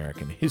Native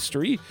American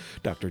history.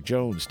 Dr.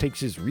 Jones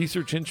takes his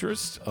research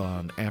interests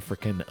on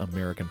African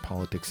American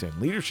politics and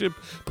leadership,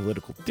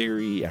 political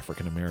theory,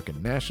 African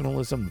American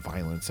nationalism,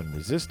 violence and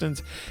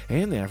resistance,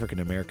 and the African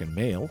American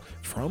male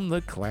from the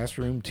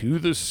classroom to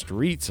the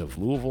streets of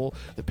Louisville,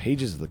 the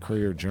pages of the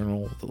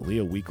Courier-Journal, the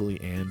Leo Weekly,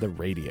 and the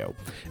radio.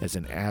 As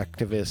an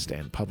activist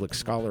and public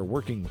scholar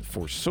working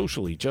for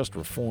socially just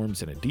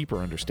reforms and a deeper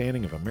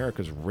understanding of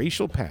America's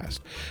racial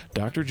past,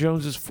 Dr.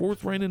 Jones's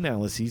forthright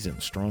analyses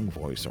and strong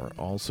voice are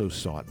also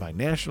sought by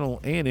national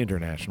and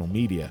international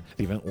media.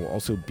 The event will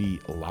also be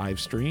live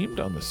streamed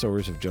on the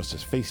Sowers of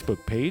Justice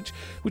Facebook page,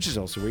 which is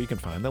also where you can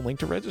find the link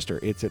to register.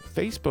 It's at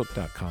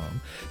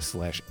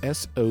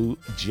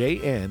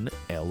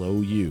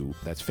facebook.com/SOJNLOU.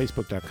 That's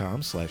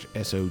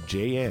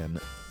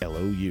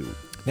facebook.com/SOJNLOU.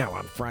 Now,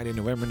 on Friday,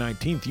 November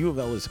 19th, U of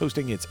L is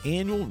hosting its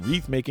annual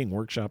wreath-making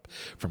workshop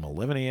from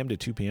 11 a.m. to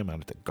 2 p.m. out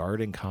at the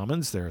Garden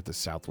Commons there at the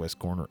southwest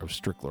corner of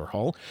Strickler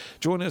Hall.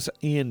 Join us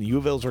in U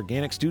of L's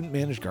organic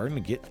student-managed garden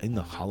to get in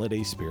the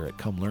holiday spirit.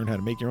 Come learn how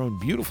to make your own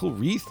beautiful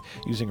wreath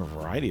using a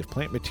variety of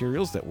plant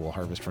materials that we'll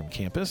harvest from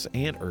campus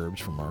and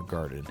herbs from our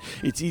garden.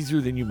 It's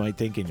easier than you might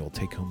think, and you'll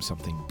take home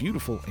something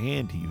beautiful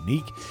and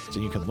unique. So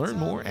you can learn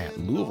more at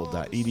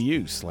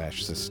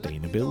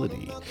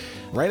louisville.edu/sustainability.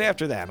 Right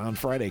after that, on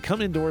Friday,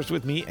 come indoors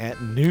with me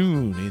at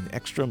noon in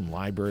Ekstrom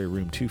Library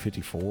Room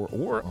 254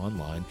 or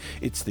online.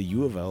 It's the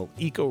U of L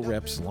Eco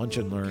Reps Lunch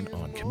and Learn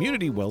on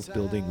community wealth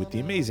building with the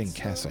amazing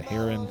Casa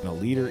Heron, a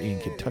leader in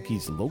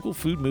Kentucky's local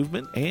food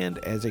movement, and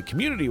as a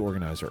community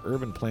organizer,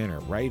 urban planner,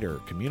 writer,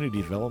 community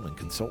development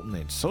consultant,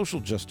 and social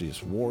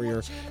justice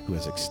warrior who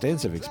has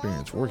extensive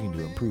experience working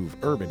to improve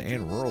urban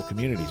and rural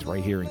communities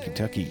right here in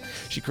Kentucky.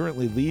 She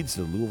currently leads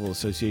the Louisville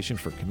Association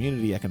for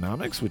Community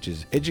Economics, which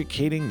is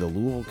educating the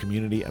Louisville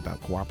community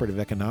about cooperative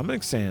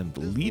economics and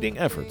leading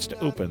efforts to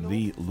open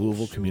the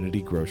Louisville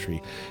Community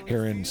Grocery.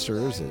 Heron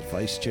serves as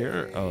vice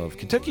chair of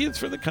Kentuckians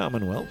for the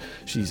Commonwealth.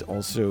 She's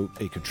also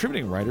a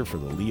contributing writer for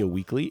the Leo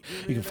Weekly.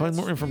 You can find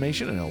more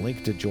information and a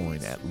link to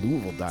join at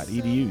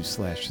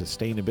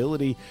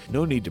louisville.edu/sustainability.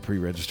 No need to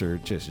pre-register.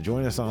 Just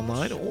join us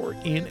online or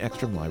in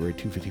Ekstrom Library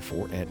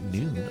 254 at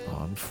noon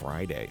on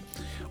Friday.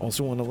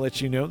 Also want to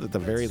let you know that the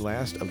very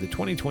last of the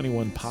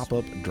 2021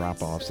 pop-up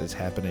drop-offs is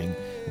happening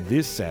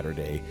this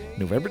Saturday,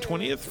 November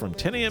 20th from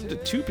 10 a.m. to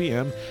 2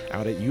 p.m.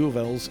 out at U of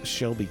L's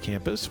Shelby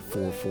campus,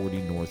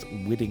 440 North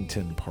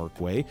Whittington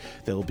Parkway.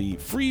 There'll be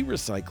free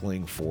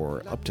recycling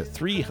for up to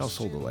 3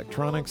 household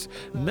electronics,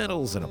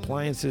 metals and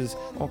appliances,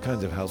 all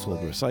kinds of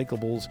household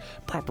recyclables,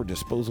 proper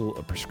disposal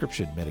of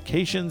prescription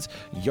medications,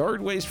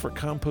 yard waste for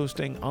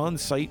composting,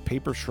 on-site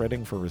paper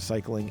shredding for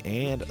recycling,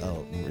 and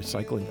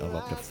recycling of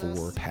up to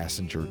 4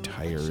 passenger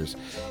tires.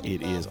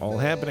 It is all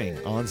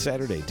happening on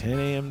Saturday, 10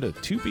 a.m. to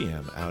 2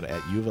 p.m. out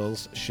at U of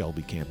L's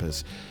Shelby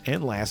campus.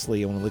 And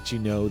lastly, I want to let you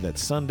know that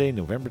Sunday,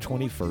 November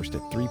 21st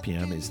at 3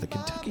 p.m. is the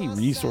Kentucky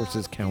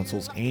Resources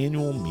Council's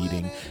annual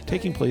meeting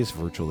taking place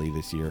virtually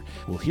this year.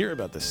 We'll hear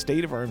about the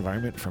state of our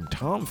environment from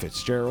Tom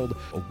Fitzgerald,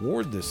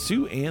 award the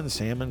Sue Ann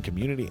Salmon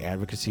Community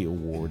Advocacy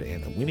Award,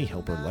 and the Winnie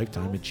Helper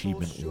Lifetime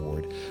Achievement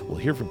Award. We'll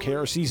hear from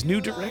KRC's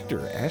new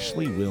director,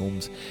 Ashley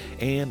Wilms,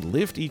 and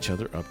lift each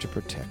other up to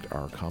protect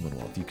our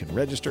Commonwealth. You can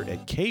register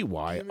at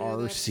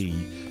kyrc.org,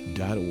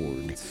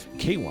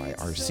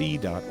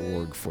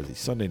 kyrc.org for the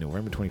Sunday,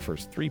 November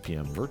 21st, 3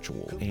 p.m.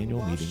 virtual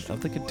annual meeting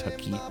of the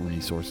Kentucky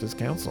Resources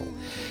Council.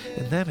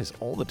 And that is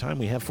all the time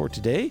we have for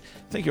today.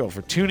 Thank you all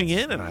for tuning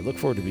in, and I look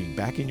forward to being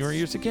back in your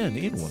ears again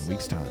in 1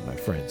 week's time. My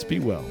friends, be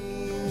well.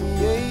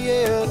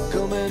 Yeah,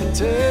 come and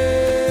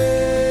take